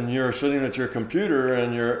Warcraft and you're sitting at your computer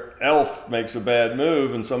and your elf makes a bad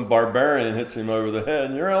move and some barbarian hits him over the head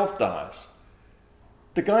and your elf dies.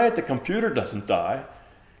 The guy at the computer doesn't die.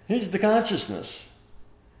 He's the consciousness.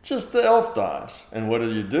 Just the elf dies. And what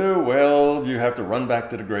do? Well, you have to run back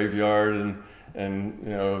to the graveyard and you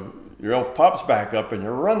know, your elf pops back up and you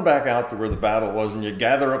run back out to where the battle was and you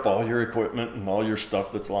gather up all your equipment and all your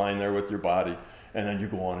stuff that's lying there with your body, and then you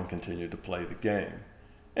go on and continue to play the game.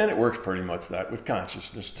 And it works pretty much that with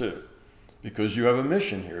consciousness too, because you have a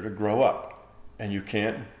mission here to grow up, and you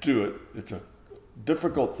can't do it. It's a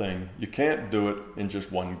difficult thing. You can't do it in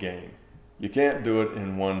just one game. You can't do it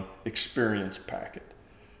in one experience packet.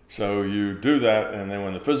 So you do that, and then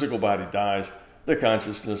when the physical body dies, the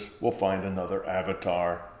consciousness will find another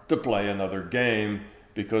avatar to play another game,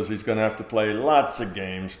 because he's going to have to play lots of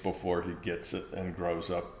games before he gets it and grows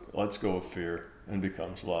up, lets go of fear, and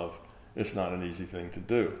becomes love. It's not an easy thing to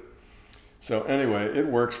do. So anyway, it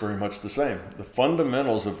works very much the same. The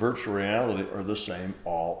fundamentals of virtual reality are the same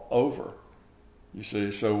all over. You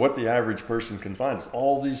see, so what the average person can find is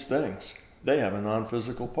all these things. They have a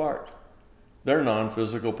non-physical part. Their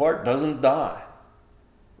non-physical part doesn't die.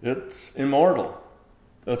 It's immortal.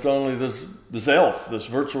 That's only this elf, this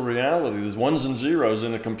virtual reality, these ones and zeros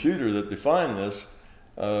in a computer that define this.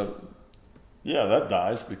 Yeah, that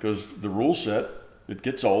dies because the rule set, it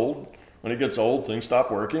gets old. When it gets old, things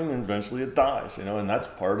stop working, and eventually it dies. You know, and that's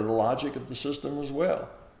part of the logic of the system as well.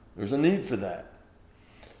 There's a need for that.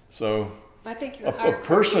 So I think a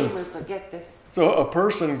person will get this. So a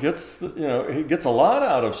person gets, he gets a lot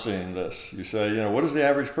out of seeing this. You say, what does the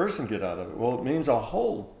average person get out of it? Well, it means a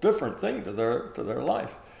whole different thing to their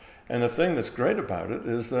life. And the thing that's great about it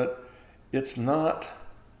is that it's not,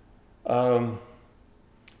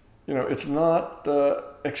 it's not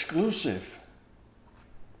exclusive.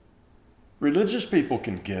 Religious people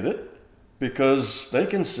can get it because they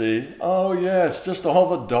can see, oh yeah, it's just all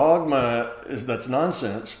the dogma that's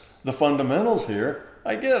nonsense. The fundamentals here,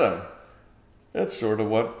 I get them. It's sort of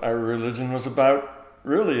what our religion was about,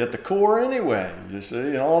 really, at the core anyway, you see.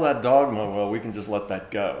 And all that dogma, well, we can just let that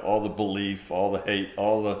go. All the belief, all the hate,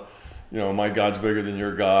 all the, my God's bigger than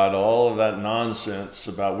your God, all of that nonsense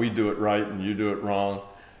about we do it right and you do it wrong.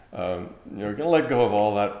 You're going to let go of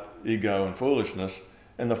all that ego and foolishness.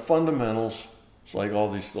 And the fundamentals, it's like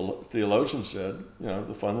all these theologians said,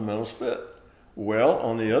 the fundamentals fit. Well,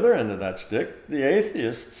 on the other end of that stick, the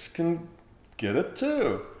atheists can get it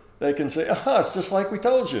too. They can say, it's just like we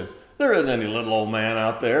told you. There isn't any little old man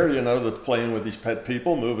out there, that's playing with these pet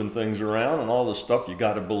people, moving things around and all this stuff. You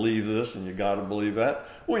got to believe this and you got to believe that.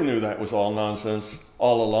 We knew that was all nonsense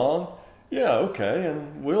all along. Yeah, okay,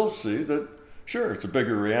 and we'll see that, sure, it's a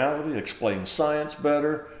bigger reality, explains science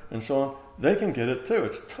better, and so on. They can get it too.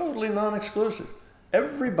 It's totally non-exclusive.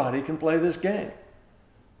 Everybody can play this game.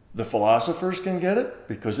 The philosophers can get it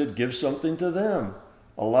because it gives something to them.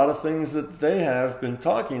 A lot of things that they have been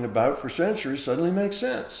talking about for centuries suddenly make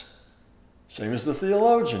sense. Same as the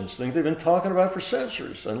theologians. Things they've been talking about for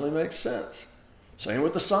centuries suddenly make sense. Same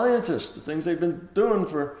with the scientists. The things they've been doing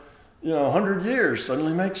for 100 years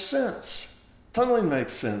suddenly make sense. Tunneling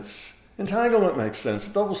makes sense. Entanglement makes sense.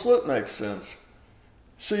 Double slit makes sense.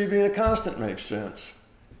 C being a constant makes sense.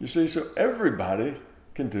 You see, so everybody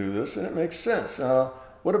can do this and it makes sense.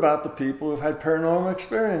 What about the people who've had paranormal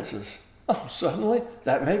experiences? Oh, suddenly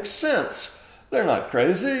that makes sense. They're not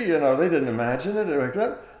crazy, they didn't imagine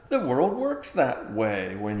it. The world works that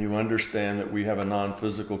way when you understand that we have a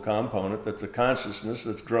non-physical component that's a consciousness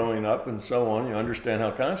that's growing up and so on. You understand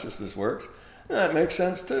how consciousness works, and that makes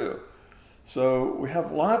sense too. So we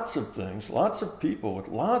have lots of things, lots of people with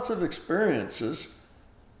lots of experiences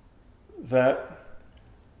that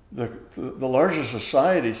the larger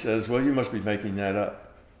society says, well, you must be making that up.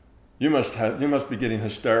 You must be getting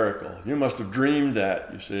hysterical. You must have dreamed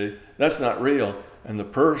that, you see. That's not real. And the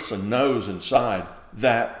person knows inside,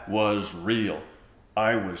 that was real.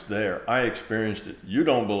 I was there. I experienced it. You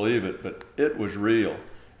don't believe it, but it was real.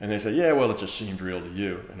 And they say, yeah, well, it just seemed real to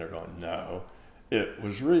you. And they're going, no, it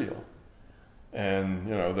was real. And,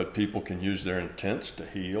 that people can use their intents to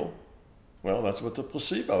heal. Well, that's what the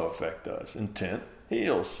placebo effect does. Intent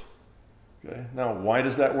heals. Okay. Now, why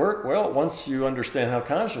does that work? Well, once you understand how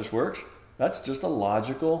conscious works, that's just a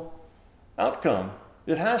logical outcome.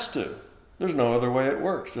 It has to. There's no other way it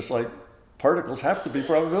works. Just like particles have to be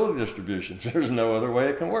probability distributions. There's no other way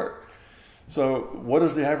it can work. So what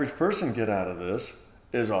does the average person get out of this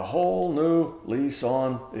is a whole new lease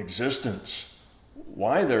on existence.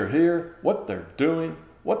 Why they're here, what they're doing,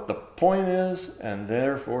 what the point is, and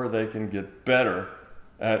therefore they can get better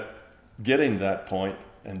at getting that point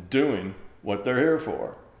and doing what they're here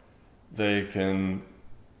for. They can,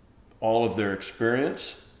 all of their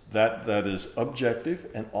experience, that is objective,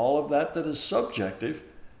 and all of that is subjective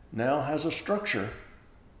now has a structure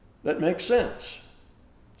that makes sense.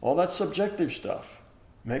 All that subjective stuff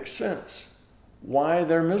makes sense. Why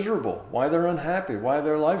they're miserable, why they're unhappy, why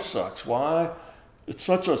their life sucks, why it's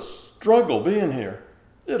such a struggle being here.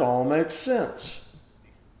 It all makes sense.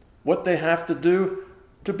 What they have to do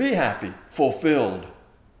to be happy, fulfilled,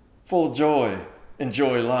 full of joy,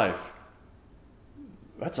 enjoy life.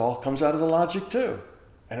 That's all comes out of the logic too.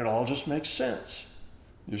 And it all just makes sense.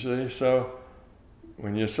 You see? So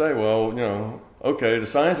when you say, well, okay, the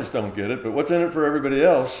scientists don't get it, but what's in it for everybody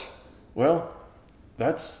else? Well,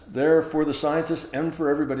 that's there for the scientists and for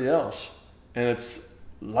everybody else. And it's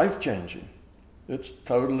life-changing. It's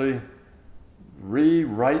totally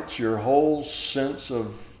rewrites your whole sense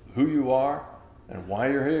of who you are and why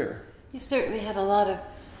you're here. You certainly had a lot of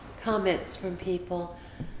comments from people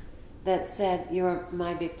that said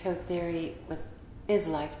my big toe theory is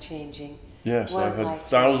life-changing. Yes, I've had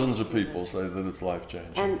thousands of people say that it's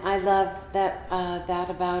life-changing. And I love that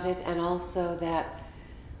about it, and also that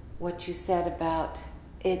what you said about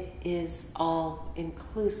it is all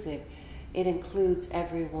inclusive. It includes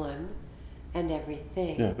everyone and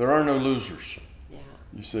everything. Yeah, there are no losers. Yeah.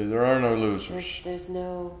 You see, there are no losers. There's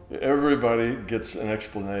no... Everybody gets an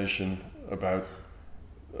explanation about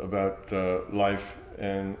life,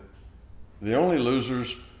 and the only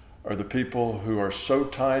losers are the people who are so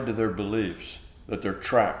tied to their beliefs that they're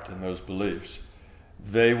trapped in those beliefs.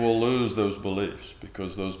 They will lose those beliefs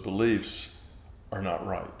because those beliefs are not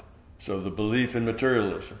right. So the belief in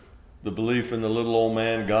materialism, the belief in the little old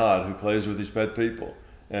man God who plays with his pet people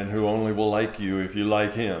and who only will like you if you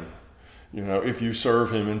like him, if you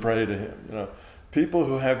serve him and pray to him. People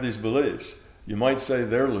who have these beliefs, you might say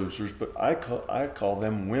they're losers, but I call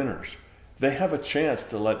them winners. They have a chance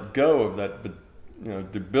to let go of that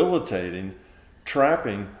debilitating,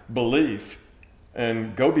 trapping belief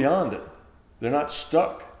and go beyond it. They're not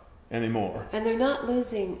stuck anymore. And they're not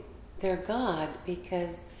losing their God,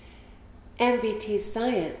 because MBT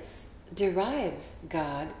science derives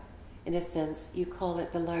God. In a sense, you call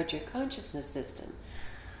it the larger consciousness system.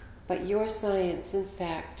 But your science, in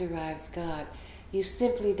fact, derives God. You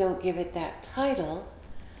simply don't give it that title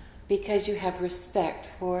because you have respect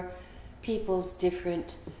for people's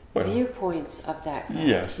different viewpoints of that God.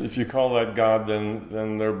 Yes, if you call that God,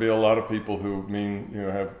 then there'll be a lot of people who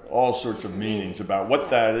have all sorts of meanings about what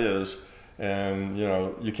that is, and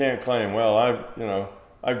you can't claim, well,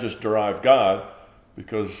 I've just derived God,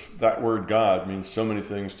 because that word God means so many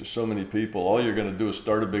things to so many people. All you're going to do is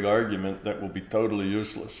start a big argument that will be totally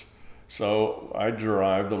useless. So I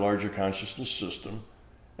derive the larger consciousness system,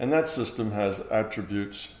 and that system has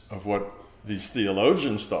attributes of what these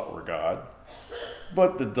theologians thought were God,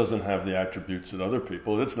 but it doesn't have the attributes that other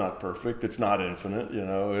people. It's not perfect. It's not infinite.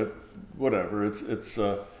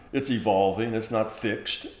 It's evolving. It's not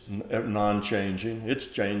fixed, non-changing. It's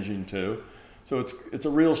changing too. So it's a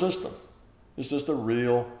real system. It's just a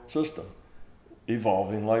real system,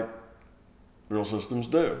 evolving like real systems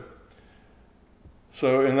do.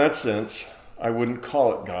 So in that sense, I wouldn't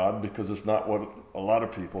call it God, because it's not what a lot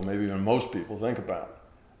of people, maybe even most people, think about.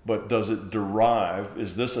 But does it derive?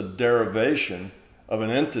 Is this a derivation of an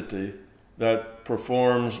entity that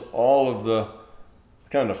performs all of the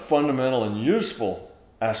kind of fundamental and useful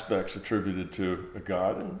aspects attributed to a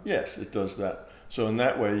God? And yes, it does that. So in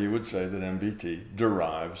that way, you would say that MBT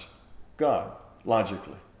derives God,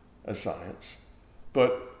 logically, as science.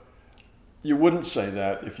 But you wouldn't say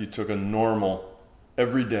that if you took a normal,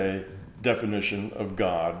 everyday definition of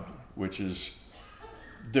God, which is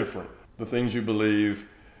different. The things you believe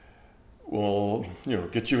will,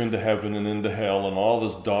 get you into heaven and into hell and all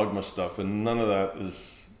this dogma stuff, and none of that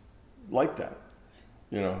is like that.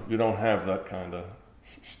 You don't have that kind of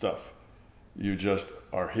stuff. You just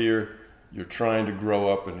are here. You're trying to grow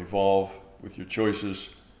up and evolve with your choices,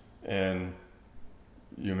 and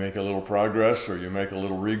you make a little progress or you make a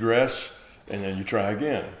little regress, and then you try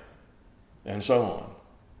again, and so on.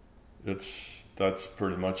 That's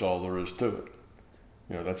pretty much all there is to it.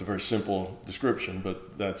 That's a very simple description,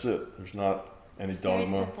 but that's it. There's not any dogma.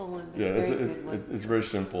 It's a very simple one, but a very good one. It's very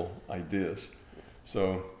simple ideas.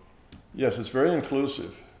 So, yes, it's very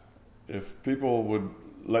inclusive. If people would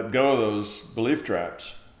let go of those belief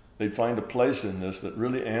traps, they'd find a place in this that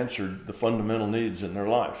really answered the fundamental needs in their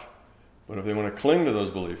life. But if they want to cling to those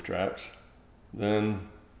belief traps, then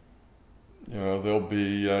they'll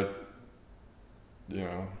be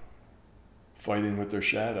fighting with their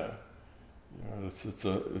shadow.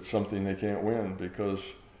 It's something they can't win,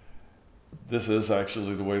 because this is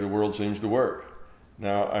actually the way the world seems to work.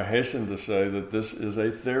 Now, I hasten to say that this is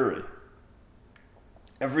a theory.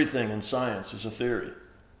 Everything in science is a theory.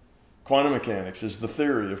 Quantum mechanics is the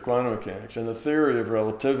theory of quantum mechanics, and the theory of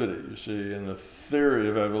relativity, you see, and the theory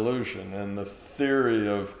of evolution, and the theory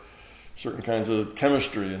of certain kinds of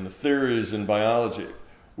chemistry, and the theories in biology.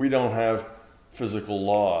 We don't have physical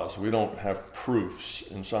laws. We don't have proofs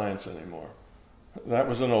in science anymore. That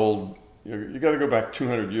was an old, you got to go back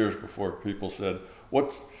 200 years before people said,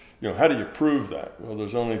 how do you prove that? Well,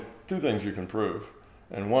 there's only two things you can prove,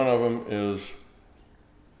 and one of them is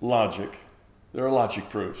logic. There are logic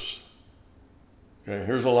proofs. Okay,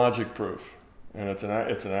 here's a logic proof, and it's an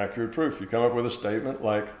accurate proof. You come up with a statement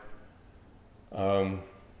like,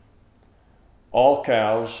 all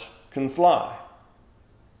cows can fly.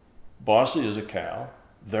 Bossy is a cow,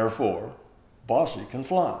 therefore Bossy can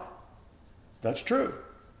fly. That's true.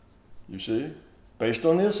 You see, based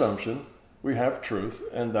on the assumption, we have truth,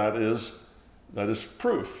 and that is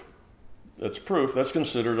proof. That's proof. That's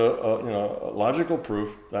considered a logical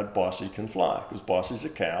proof that Bossy can fly, because Bossy's a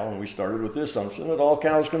cow, and we started with the assumption that all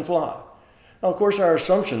cows can fly. Now, of course, our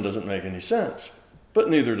assumption doesn't make any sense, but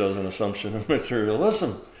neither does an assumption of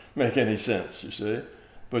materialism make any sense. You see,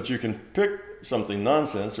 but you can pick something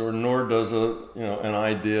nonsense, or nor does an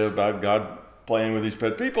idea about God playing with these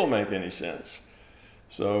pet people make any sense.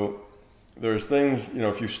 So there's things,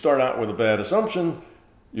 if you start out with a bad assumption,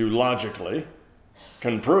 you logically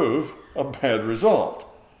can prove a bad result.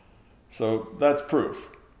 So that's proof.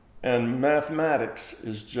 And mathematics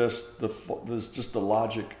is just the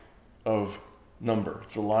logic of number.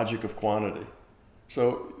 It's the logic of quantity.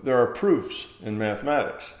 So there are proofs in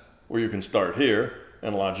mathematics where you can start here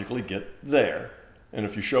and logically get there. And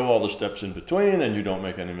if you show all the steps in between and you don't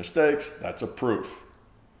make any mistakes, that's a proof.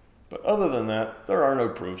 But other than that, there are no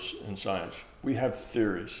proofs in science. We have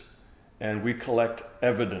theories, and we collect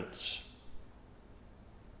evidence.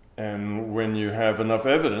 And when you have enough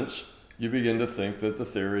evidence, you begin to think that the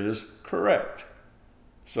theory is correct.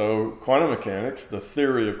 So quantum mechanics, the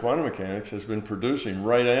theory of quantum mechanics, has been producing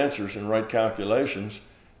right answers and right calculations.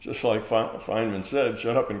 Just like Feynman said,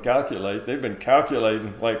 shut up and calculate. They've been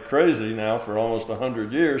calculating like crazy now for almost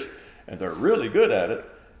 100 years, and they're really good at it,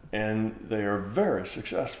 and they are very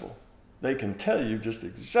successful. They can tell you just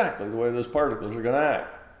exactly the way those particles are going to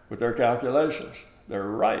act with their calculations. They're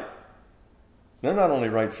right. They're not only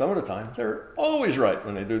right some of the time, they're always right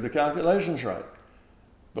when they do the calculations right.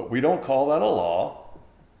 But we don't call that a law,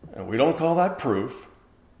 and we don't call that proof.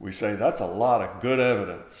 We say that's a lot of good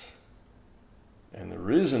evidence. And the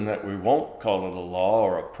reason that we won't call it a law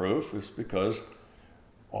or a proof is because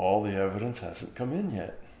all the evidence hasn't come in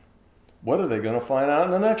yet. What are they going to find out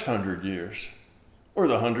in the next 100 years? Or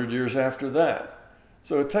the 100 years after that?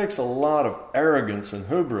 So it takes a lot of arrogance and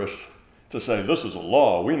hubris to say, this is a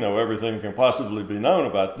law, we know everything can possibly be known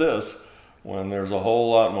about this, when there's a whole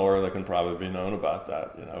lot more that can probably be known about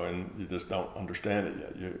that, and you just don't understand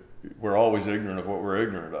it yet. We're always ignorant of what we're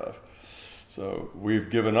ignorant of. So we've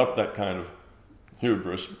given up that kind of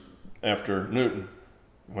hubris after Newton.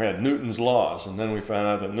 We had Newton's laws, and then we found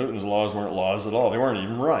out that Newton's laws weren't laws at all. They weren't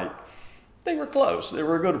even right. They were close. They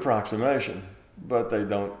were a good approximation, but they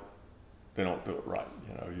don't do it right.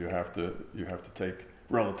 You have to take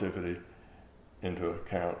relativity into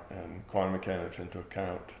account and quantum mechanics into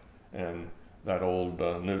account, and that old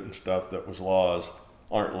Newton stuff that was laws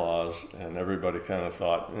aren't laws, and everybody kind of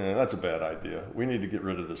thought, that's a bad idea. We need to get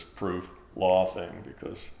rid of this proof law thing,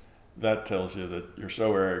 because that tells you that you're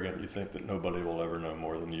so arrogant you think that nobody will ever know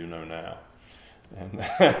more than you know now. And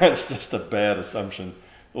that's just a bad assumption.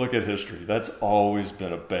 Look at history. That's always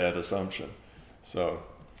been a bad assumption. So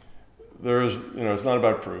there's, it's not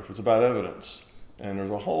about proof, it's about evidence. And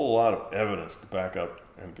there's a whole lot of evidence to back up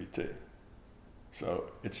MBT.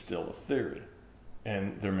 So it's still a theory.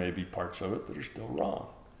 And there may be parts of it that are still wrong.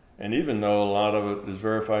 And even though a lot of it is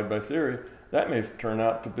verified by theory, that may turn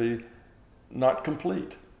out to be not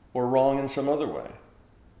complete or wrong in some other way.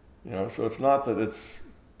 So it's not that it's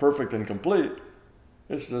perfect and complete.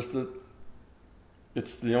 It's just that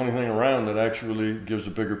it's the only thing around that actually gives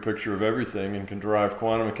a bigger picture of everything and can derive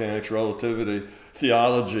quantum mechanics, relativity,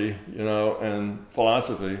 theology, and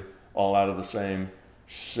philosophy all out of the same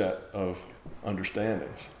set of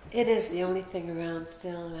understandings. It is the only thing around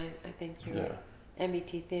still, and I think your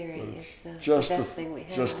MBT theory is the best thing we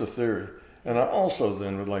have. Just a theory. And I also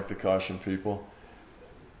then would like to caution people,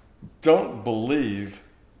 don't believe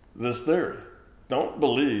this theory. Don't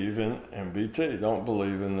believe in MBT. Don't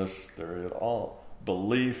believe in this theory at all.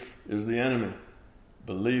 Belief is the enemy.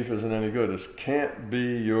 Belief isn't any good. This can't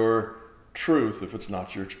be your truth if it's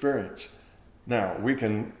not your experience. Now, we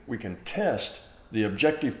can test the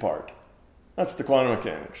objective part. That's the quantum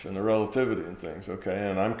mechanics and the relativity and things, okay?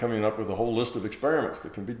 And I'm coming up with a whole list of experiments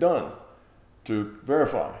that can be done to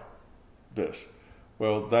verify this.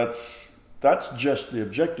 Well, that's just the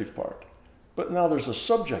objective part. But now there's a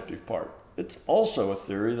subjective part. It's also a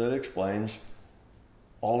theory that explains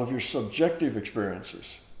all of your subjective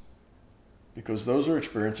experiences, because those are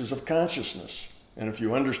experiences of consciousness. And if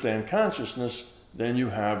you understand consciousness, then you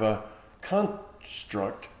have a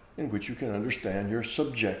construct in which you can understand your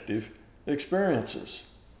subjective experiences.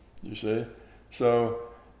 You see? So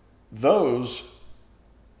those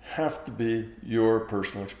have to be your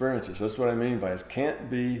personal experiences. That's what I mean by it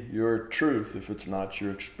can't be your truth if it's not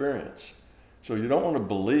your experience. So you don't want to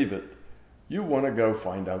believe it. You want to go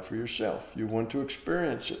find out for yourself. You want to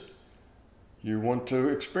experience it. You want to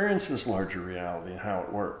experience this larger reality and how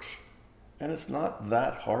it works. And it's not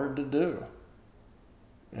that hard to do.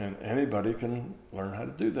 And anybody can learn how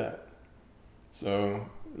to do that. So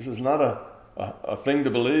this is not a thing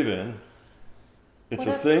to believe in. It's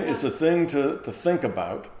a thing. It's a thing to think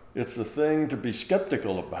about. It's a thing to be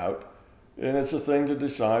skeptical about. And it's a thing to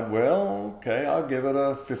decide, well, okay, I'll give it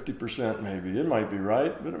a 50% maybe. It might be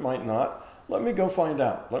right, but it might not. Let me go find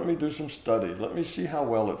out. Let me do some study. Let me see how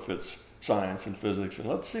well it fits science and physics. And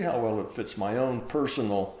let's see how well it fits my own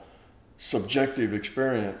personal subjective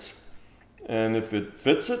experience. And if it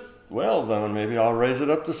fits it, well, then maybe I'll raise it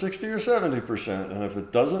up to 60 or 70%. And if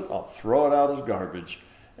it doesn't, I'll throw it out as garbage.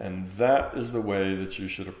 And that is the way that you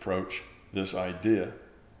should approach this idea.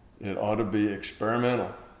 It ought to be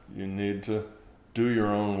experimental. You need to do your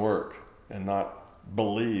own work and not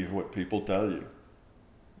believe what people tell you.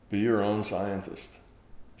 Be your own scientist.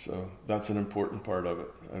 So that's an important part of it.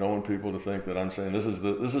 I don't want people to think that I'm saying this is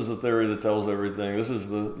the theory that tells everything. This is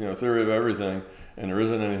the theory of everything, and there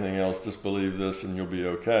isn't anything else. Just believe this, and you'll be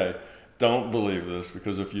okay. Don't believe this,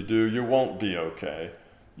 because if you do, you won't be okay.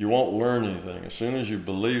 You won't learn anything. As soon as you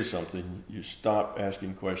believe something, you stop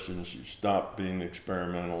asking questions. You stop being the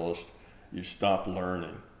experimentalist. You stop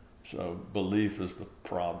learning. So belief is the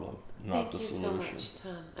problem, not the solution. Thank you so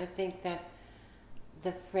much, Tom. I think that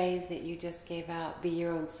the phrase that you just gave out, be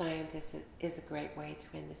your own scientist, is a great way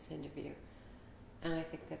to end this interview. And I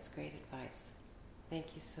think that's great advice.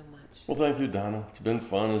 Thank you so much. Well, thank you, Donna. It's been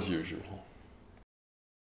fun as usual.